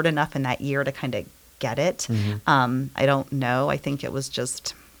matured enough in that year to kind of get it. I don't know. I think it was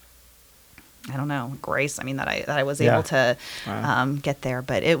just, I don't know, grace. I mean, that I was able to get there,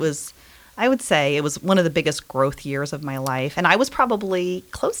 but it was, I would say it was one of the biggest growth years of my life. And I was probably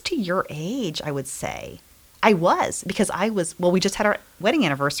close to your age, I would say. I was, because we just had our wedding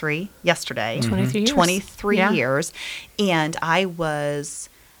anniversary yesterday. 23 years. 23 Yeah. years. And I was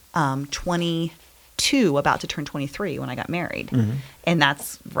 22, about to turn 23 when I got married. And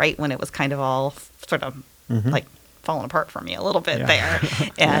that's right when it was kind of all sort of like falling apart for me a little bit there.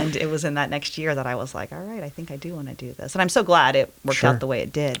 And it was in that next year that I was like, all right, I think I do want to do this. And I'm so glad it worked out the way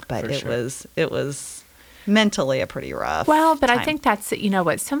it did. But it was mentally a pretty rough Well, but I time. think that's,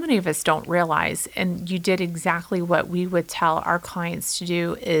 what so many of us don't realize, and you did exactly what we would tell our clients to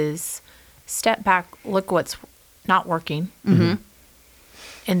do is step back, look what's not working, and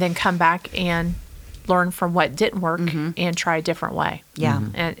then come back and learn from what didn't work and try a different way. Yeah.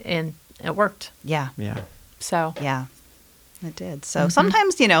 And it worked. Yeah. Yeah. So, Yeah, it did. So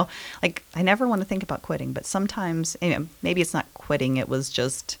sometimes, like I never want to think about quitting, but sometimes, maybe it's not quitting. It was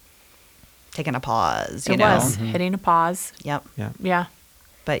just taking a pause, it was hitting a pause. Yep. Yeah. Yeah.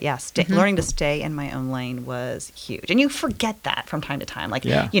 But yeah, learning to stay in my own lane was huge. And you forget that from time to time. Like,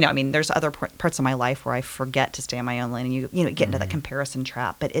 Yeah. there's other parts of my life where I forget to stay in my own lane and you get into that comparison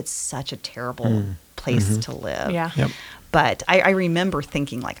trap, but it's such a terrible place to live. Yeah. Yep. But I remember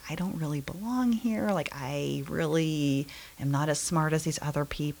thinking, like, I don't really belong here. Like, I really am not as smart as these other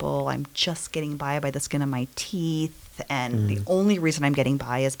people. I'm just getting by the skin of my teeth. And the only reason I'm getting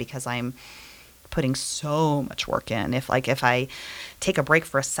by is because I'm putting so much work in. If I take a break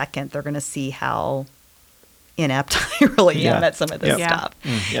for a second, they're going to see how inept I really am at some of this Yep. stuff.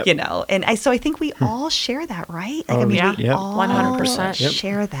 Yep. And so I think we all share that, right? Like, Oh, we yeah. all 100%. Yep.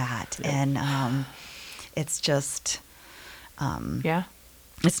 share that. And it's just... Yeah.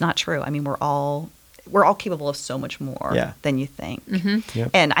 it's not true. I mean, we're all capable of so much more than you think. Yep.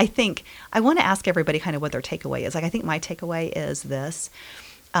 And I think I want to ask everybody kind of what their takeaway is. Like, I think my takeaway is this: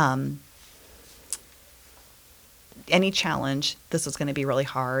 any challenge, this is going to be really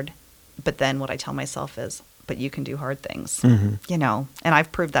hard. But then what I tell myself is, but you can do hard things, And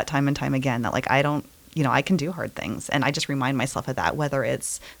I've proved that time and time again that like I don't. I can do hard things. And I just remind myself of that, whether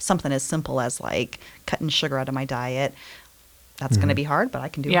it's something as simple as like cutting sugar out of my diet. That's going to be hard, but I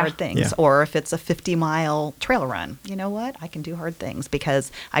can do hard things. Yeah. Or if it's a 50-mile trail run, you know what? I can do hard things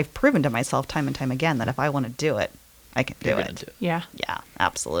because I've proven to myself time and time again that if I want to do it, I can do You're gonna it. do it. Yeah. Yeah,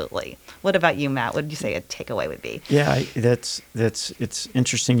 absolutely. What about you, Matt? What would you say a takeaway would be? Yeah, it's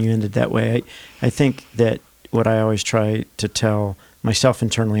interesting you ended that way. I think that what I always try to tell myself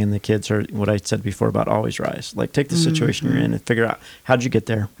internally and the kids are what I said before about always rise. Like take the situation you're in and figure out how'd you get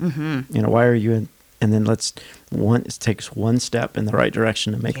there? You know, why are you in? And then it takes one step in the right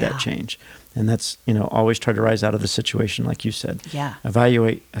direction to make that change. And that's, you know, always try to rise out of the situation, like you said. Yeah.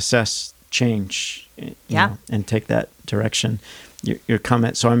 Evaluate, assess, change, you know, and take that direction. Your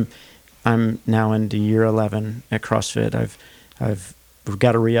comment. So I'm now into year 11 at CrossFit. I've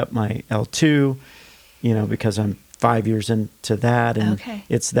got to re-up my L2, you know, because I'm 5 years into that, and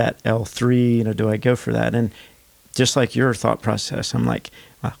it's that L3, you know, do I go for that? And just like your thought process, I'm like,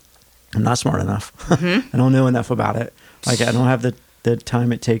 well, I'm not smart enough. I don't know enough about it. Like I don't have the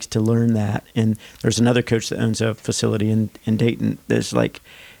time it takes to learn that. And there's another coach that owns a facility in Dayton that's like,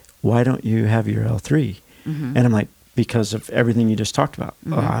 why don't you have your L3? And I'm like, because of everything you just talked about.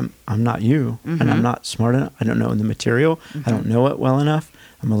 I'm not you, and I'm not smart enough. I don't know the material. I don't know it well enough.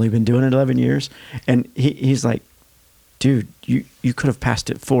 I've only been doing it 11 years. And he's like, dude, you could have passed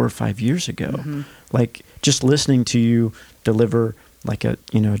it 4 or 5 years ago. Like just listening to you deliver like a,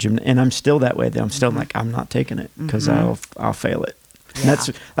 you know, gym. And I'm still that way. I'm still like, I'm not taking it because I'll fail it. And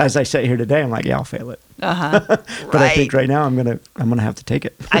that's, as I sit here today, I'm like, yeah, I'll fail it. But I think right now I'm gonna have to take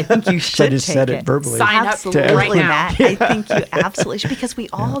it. I think you should. I just said it verbally. Sign absolutely, up right now. Matt. I think you absolutely should, because we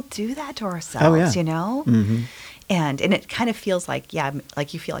all do that to ourselves, you know. And it kind of feels like,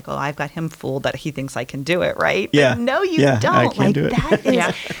 like you feel like, oh, I've got him fooled that he thinks I can do it, right? Yeah. But no, you don't. I can like do it.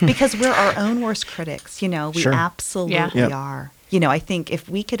 that is because we're our own worst critics. You know, we absolutely are. You know, I think if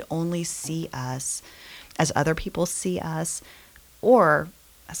we could only see us as other people see us, or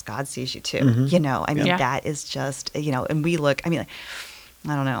as God sees you too, you know, I mean, that is just, you know, and we look, I mean, like,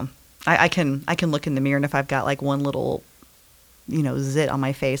 I don't know. I can look in the mirror, and if I've got like one little, you know, zit on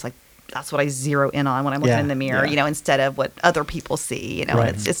my face, like that's what I zero in on when I'm looking in the mirror, you know, instead of what other people see, you know,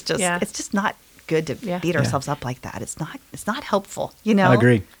 and it's just not good to beat ourselves up like that. It's not helpful, you know. I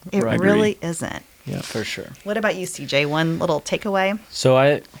agree. It really isn't. Yeah, for sure. What about you, CJ? One little takeaway? So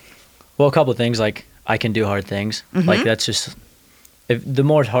a couple of things, like I can do hard things. Like that's just, the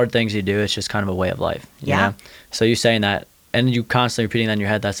more hard things you do, it's just kind of a way of life. You know? So you saying that, and you constantly repeating that in your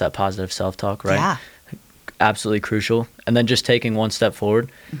head, that's that positive self-talk, right? Yeah. Absolutely crucial. And then just taking one step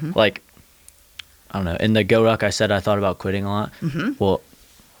forward. Like, I don't know, in the Go Ruck, I said I thought about quitting a lot. Well,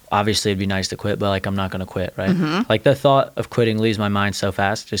 obviously it'd be nice to quit, but like I'm not going to quit, right? Like the thought of quitting leaves my mind so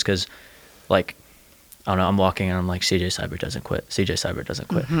fast, just because, like, I don't know, I'm walking and I'm like, CJ Seibert doesn't quit. CJ Seibert doesn't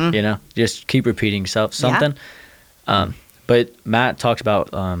quit. You know, just keep repeating something. But Matt talked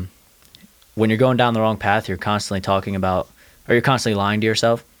about when you're going down the wrong path, you're constantly talking about, or you're constantly lying to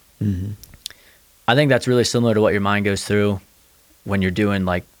yourself. I think that's really similar to what your mind goes through when you're doing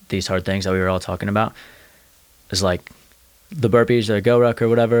like these hard things that we were all talking about. Is like the burpees or Go Ruck or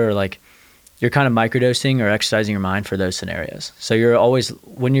whatever, or like you're kind of microdosing or exercising your mind for those scenarios. So you're always,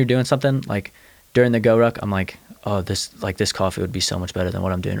 when you're doing something like during the Go Ruck, I'm like, oh, this coffee would be so much better than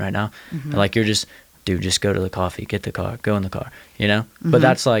what I'm doing right now. And like you're just, dude, just go to the coffee, get the car, go in the car, you know? But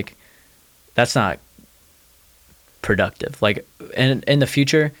that's not productive. Like in the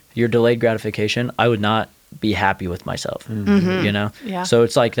future, your delayed gratification, I would not be happy with myself, you know? Yeah. So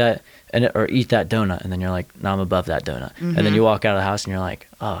it's like that, or eat that donut, and then you're like, no, I'm above that donut. And then you walk out of the house and you're like,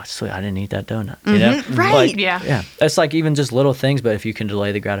 oh, sweet, I didn't eat that donut, you know? Right. Like, Yeah. It's like even just little things, but if you can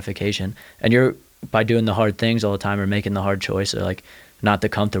delay the gratification, and you're, by doing the hard things all the time or making the hard choice, or like not the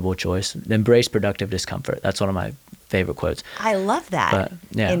comfortable choice, embrace productive discomfort. That's one of my favorite quotes. I love that. But,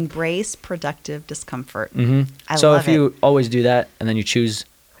 yeah. Embrace productive discomfort. So if you always do that and then you choose,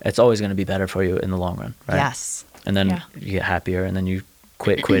 it's always going to be better for you in the long run, right? Yes. And then you get happier, and then you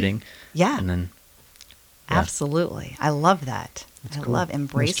quit quitting. And then absolutely. I love that. That's cool.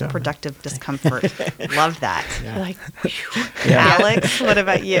 Embrace productive discomfort. Love that. Like, Alex, what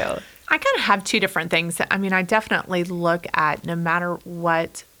about you? I kind of have two different things. I mean, I definitely look at, no matter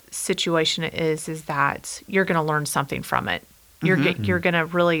what situation it is that you're going to learn something from it. You're going to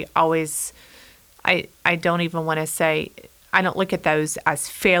really always, I don't even want to say, I don't look at those as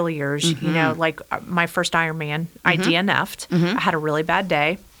failures. You know, like my first Ironman, I DNF'd. I had a really bad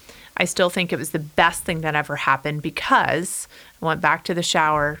day. I still think it was the best thing that ever happened, because I went back to the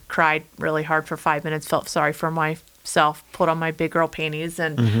shower, cried really hard for 5 minutes, felt sorry for myself, put on my big girl panties,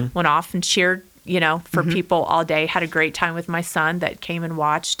 and went off and cheered, you know, for people all day. Had a great time with my son that came and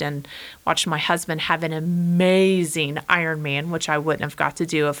watched my husband have an amazing Ironman, which I wouldn't have got to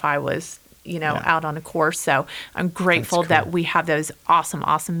do if I was, you know, out on a course. So I'm grateful that we have those awesome,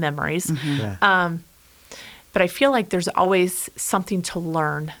 awesome memories. But I feel like there's always something to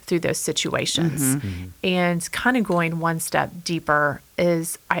learn through those situations. And kind of going one step deeper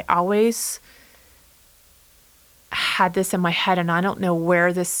is, I always had this in my head, and I don't know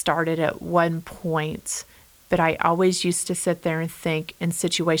where this started at one point, but I always used to sit there and think in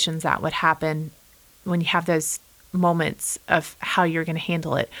situations that would happen when you have those moments of how you're going to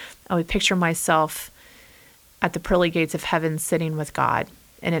handle it. I would picture myself at the pearly gates of heaven sitting with God,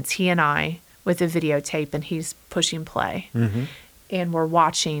 and it's he and I with a videotape, and he's pushing play. And we're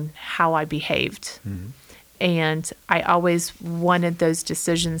watching how I behaved. And I always wanted those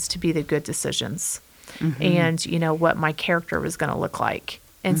decisions to be the good decisions. And, you know, what my character was going to look like.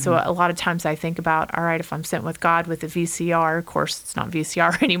 And so a lot of times I think about, all right, if I'm sitting with God with a VCR, of course, it's not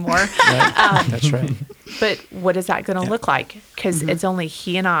VCR anymore. That's right. But what is that going to look like? Because it's only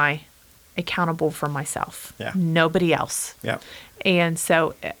he and I accountable for myself, nobody else. And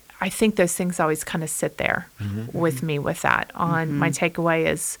so I think those things always kind of sit there with me with that. My takeaway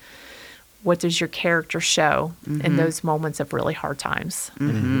is, what does your character show in those moments of really hard times?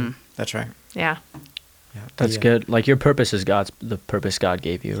 That's right. Yeah. That's good. Like, your purpose is the purpose God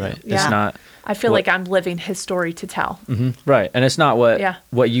gave you, right? Yeah. It's not. I feel like I'm living his story to tell. Right. And it's not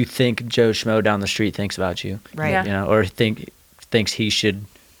what you think Joe Schmo down the street thinks about you. Right. Yeah. You know, or thinks he should.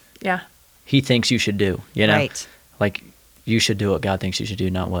 Yeah. He thinks you should do. You know. Right. Like, you should do what God thinks you should do,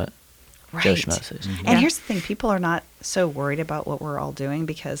 not what Joe Schmo says. And here's the thing, people are not so worried about what we're all doing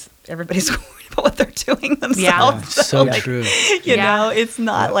because everybody's worried about what they're doing themselves. So true. You know, it's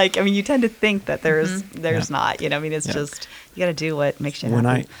not like, I mean, you tend to think that there's not, you know, I mean, it's just, you got to do what makes you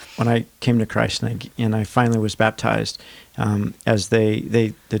happy. When I came to Christ and I finally was baptized, as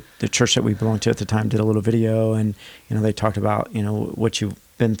the church that we belonged to at the time did a little video, and, you know, they talked about, you know, what you've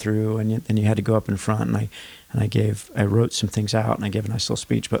been through, and you had to go up in front, and I wrote some things out, and I gave a nice little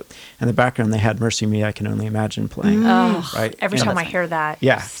speech. But in the background, they had "Mercy Me, I Can Only Imagine" playing. Right? Every time I hear that.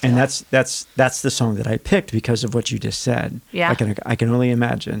 Yeah, and that's the song that I picked because of what you just said. Yeah. I can only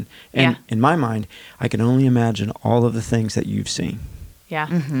imagine. And in my mind, I can only imagine all of the things that you've seen. Yeah.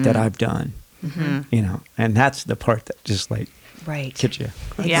 That I've done. You know, and that's the part that just like gets you.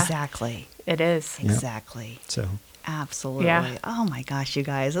 Exactly. It is. Exactly. So. Absolutely. Yeah. Oh my gosh, you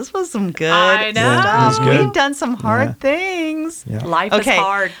guys, this was some good I know. Yeah, it was stuff. good. We've done some hard things. Yeah. Life is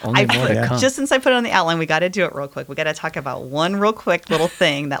hard. Only more to come. Just since I put it on the outline, we got to do it real quick. We got to talk about one real quick little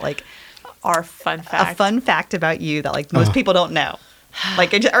thing that, like, Our fun fact. a fun fact about you that, like, most people don't know.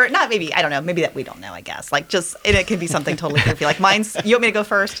 Like, or not, maybe, I don't know, maybe that we don't know, I guess. Like, just, and it could be something totally goofy. Like, mine's, you want me to go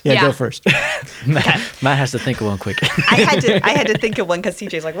first? Yeah, Yeah. go first. Matt has to think of one quick. I had to think of one because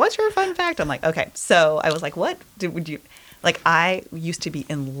CJ's like, what's your fun fact? I'm like, okay. So I was like, would you, like, I used to be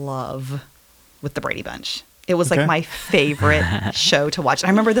in love with the Brady Bunch. It was like Okay. my favorite show to watch. And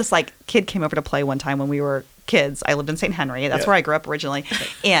I remember this like kid came over to play one time when we were kids. I lived in St. Henry. That's where I grew up originally.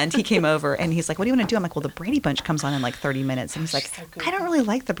 And he came over and he's like, what do you want to do? I'm like, well, the Brady Bunch comes on in like 30 minutes. And he's like, I don't really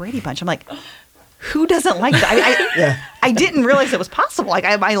like the Brady Bunch. I'm like, who doesn't like that? I didn't realize it was possible. Like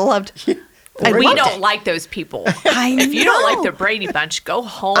I loved And we loved don't it. like those people. If You don't like the Brady Bunch, go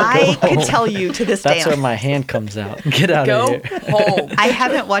home. I could tell you to this day. That's where my hand comes out. Get out Go of here. home. I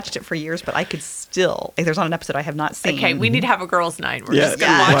haven't watched it for years, but I could still. Like, there's not an episode I have not seen. Okay, we need to have a girls' night. We're Yeah. just going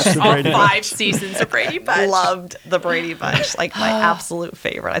to Yeah. watch Watch the all Brady 5 Bunch. seasons of Brady Bunch. Loved the Brady Bunch, like my absolute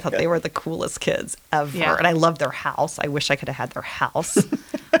favorite. I thought they were the coolest kids ever, Yeah. and I loved their house. I wish I could have had their house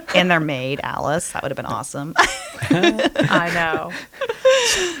and their maid Alice. That would have been awesome. I know.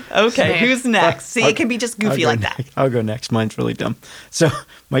 Okay, Man. who's next? See, it can be just goofy like that. I'll go next. Mine's really dumb. So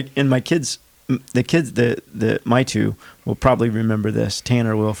my kids, my two will probably remember this.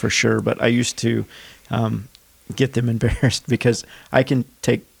 Tanner will for sure. But I used to get them embarrassed because I can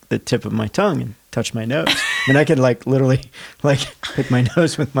take the tip of my tongue and touch my nose. And I could like literally like pick my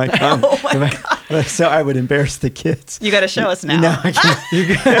nose with my tongue. Oh my God. So I would embarrass the kids. You got to show us now. No, I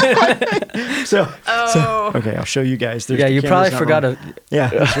can't. So okay, I'll show you guys. There's Yeah, the you camera's probably not forgot wrong. to. Yeah.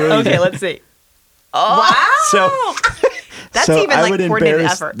 It's really Okay, easy. let's see. Oh, So that's so even I like would coordinated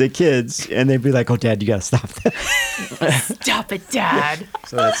embarrass effort. the kids, and they'd be like, "Oh, Dad, you gotta stop that." Stop it, Dad.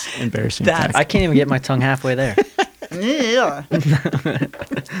 So that's embarrassing. That's- I can't even get my tongue halfway there. Yeah.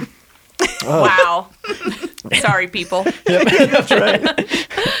 Wow. Sorry, people. That's right.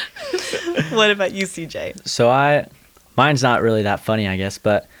 What about you, CJ? So mine's not really that funny, I guess,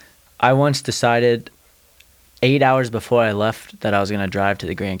 but I once decided 8 hours before I left that I was going to drive to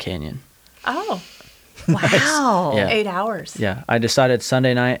the Grand Canyon. Oh, Wow. Yeah. 8 hours. Yeah, I decided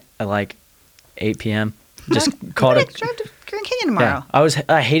Sunday night at like 8 p.m. Just called Let's it. drive to Grand Canyon tomorrow. Yeah,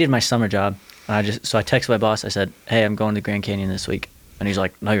 I hated my summer job. And I texted my boss. I said, "Hey, I'm going to Grand Canyon this week." And he's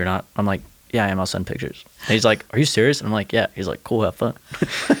like, "No, you're not." I'm like, "Yeah, I am. I'll send pictures." And he's like, "Are you serious?" And I'm like, "Yeah." He's like, "Cool, have fun."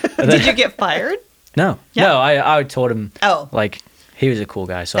 Did you get fired? No, Yeah. no. I told him. Oh. Like he was a cool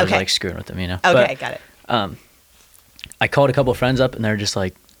guy, so I was Okay. like screwing with him, you know. Okay, But, got it. I called a couple friends up and they're just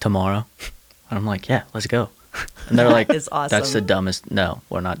like, tomorrow. And I'm like, yeah, let's go. And they're like, is awesome. That's the dumbest. No,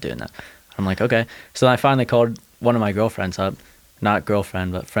 we're not doing that. I'm like, okay. So then I finally called one of my girlfriends up. Not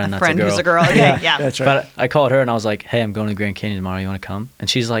girlfriend, but friend. That's Friend a girl. who's a girl. Okay, yeah. That's right. But I called her and I was like, hey, I'm going to Grand Canyon tomorrow. You want to come? And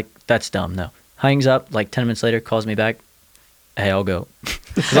she's like, that's dumb. No. Hangs up. Like 10 minutes later, calls me back. Hey, I'll go.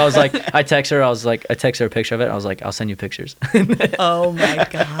 Because I was like, I text her a picture of it. I was like, I'll send you pictures. Oh my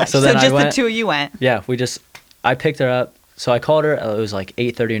gosh. So So, then I just went- the two of you went. Yeah, I picked her up. So I called her. It was like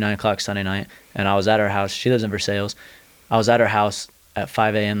 8:30 or 9 o'clock Sunday night. And I was at her house. She lives in Versailles. I was at her house at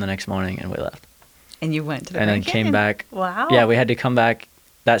 5 a.m. the next morning and we left. And you went to the And then Grand came Canyon. back. Wow. Yeah, we had to come back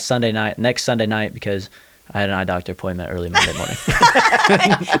next Sunday night because I had an eye doctor appointment early Monday morning.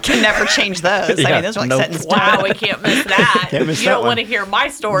 Can never change those. I Yeah, mean, those are like nope. set in stone. Wow, we can't miss that. Can't miss you that don't one. want to hear my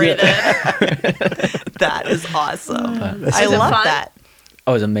story then. That is awesome. I Is it love fun? that.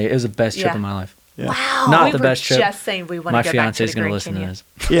 Oh, it was amazing. It was the best trip Yeah. of my life. Yeah. Wow. Not we the were best trip. just saying we want My to go back to fiance is the going to Grand listen to Canyon.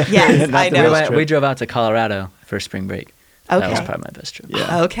 this. Yeah. Yes, not I the know. best trip. We drove out to Colorado for spring break. That was Okay. probably my best trip.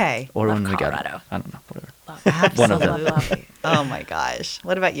 Yeah. Okay. Or Love when we got, Colorado. I don't know, whatever. Absolutely. One of them. Oh my gosh.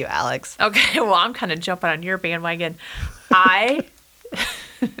 What about you, Alex? Okay, well, I'm kind of jumping on your bandwagon.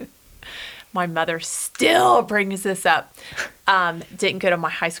 My mother still brings this up. Didn't go to my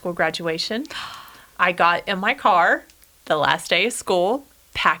high school graduation. I got in my car the last day of school,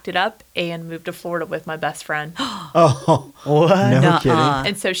 packed it up, and moved to Florida with my best friend. Oh, What? no Nuh-uh. kidding.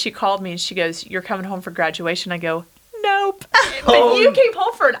 And so she called me and she goes, "You're coming home for graduation?" I go, "Nope." But you came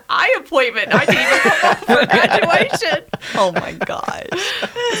home for an eye appointment. I didn't even come home for graduation. Oh my gosh.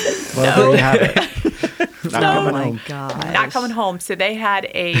 Well, there you have it. Not No. coming Oh my home. gosh. Not coming home. So they had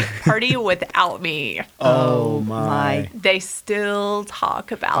a party without me. Oh my. They still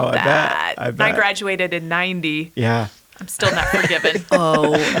talk about Oh, I bet. that. I I bet. graduated in 90. Yeah. I'm still not forgiven.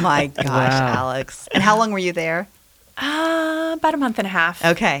 Oh my gosh, Wow. Alex. And how long were you there? About a month and a half.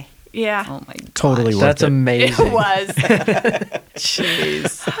 Okay. Yeah. Oh my gosh. Totally worth That's it. It amazing. was.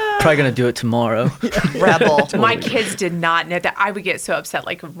 Jeez. Probably going to do it tomorrow. Rebel. My kids did not know that. I would get so upset,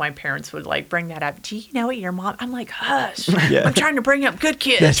 like, if my parents would, like, bring that up. Do you know what your mom... I'm like, hush. Yeah. I'm trying to bring up good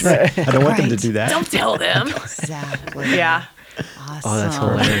kids. That's right. I don't want them to Right. do that. Don't tell them. Exactly. Yeah. Awesome. Oh, that's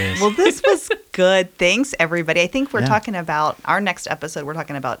hilarious. Well, this was good. Thanks, everybody. I think we're Yeah. talking about our next episode. We're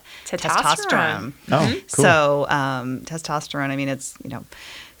talking about testosterone. Testosterone. Oh, cool. So, testosterone, I mean, it's,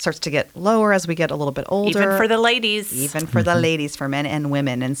 starts to get lower as we get a little bit older. Even for the ladies. Even for the ladies, for men and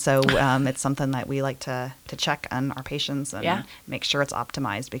women. And so it's something that we like to check on our patients and Yeah. make sure it's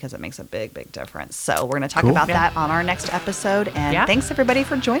optimized because it makes a big, big difference. So we're going to talk Cool. about Yeah. that on our next episode. And Yeah. thanks, everybody,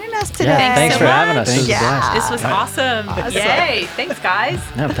 for joining us today. Yeah, thanks so for having much. us. This was a Yeah. blast. This was awesome. Awesome. Yay. Thanks, guys.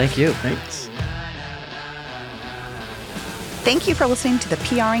 No, thank you. Thanks. Thank you for listening to the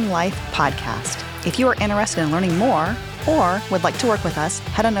PRing Life podcast. If you are interested in learning more or would like to work with us,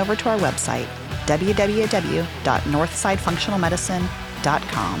 head on over to our website,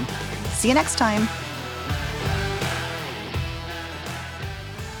 www.northsidefunctionalmedicine.com. See you next time.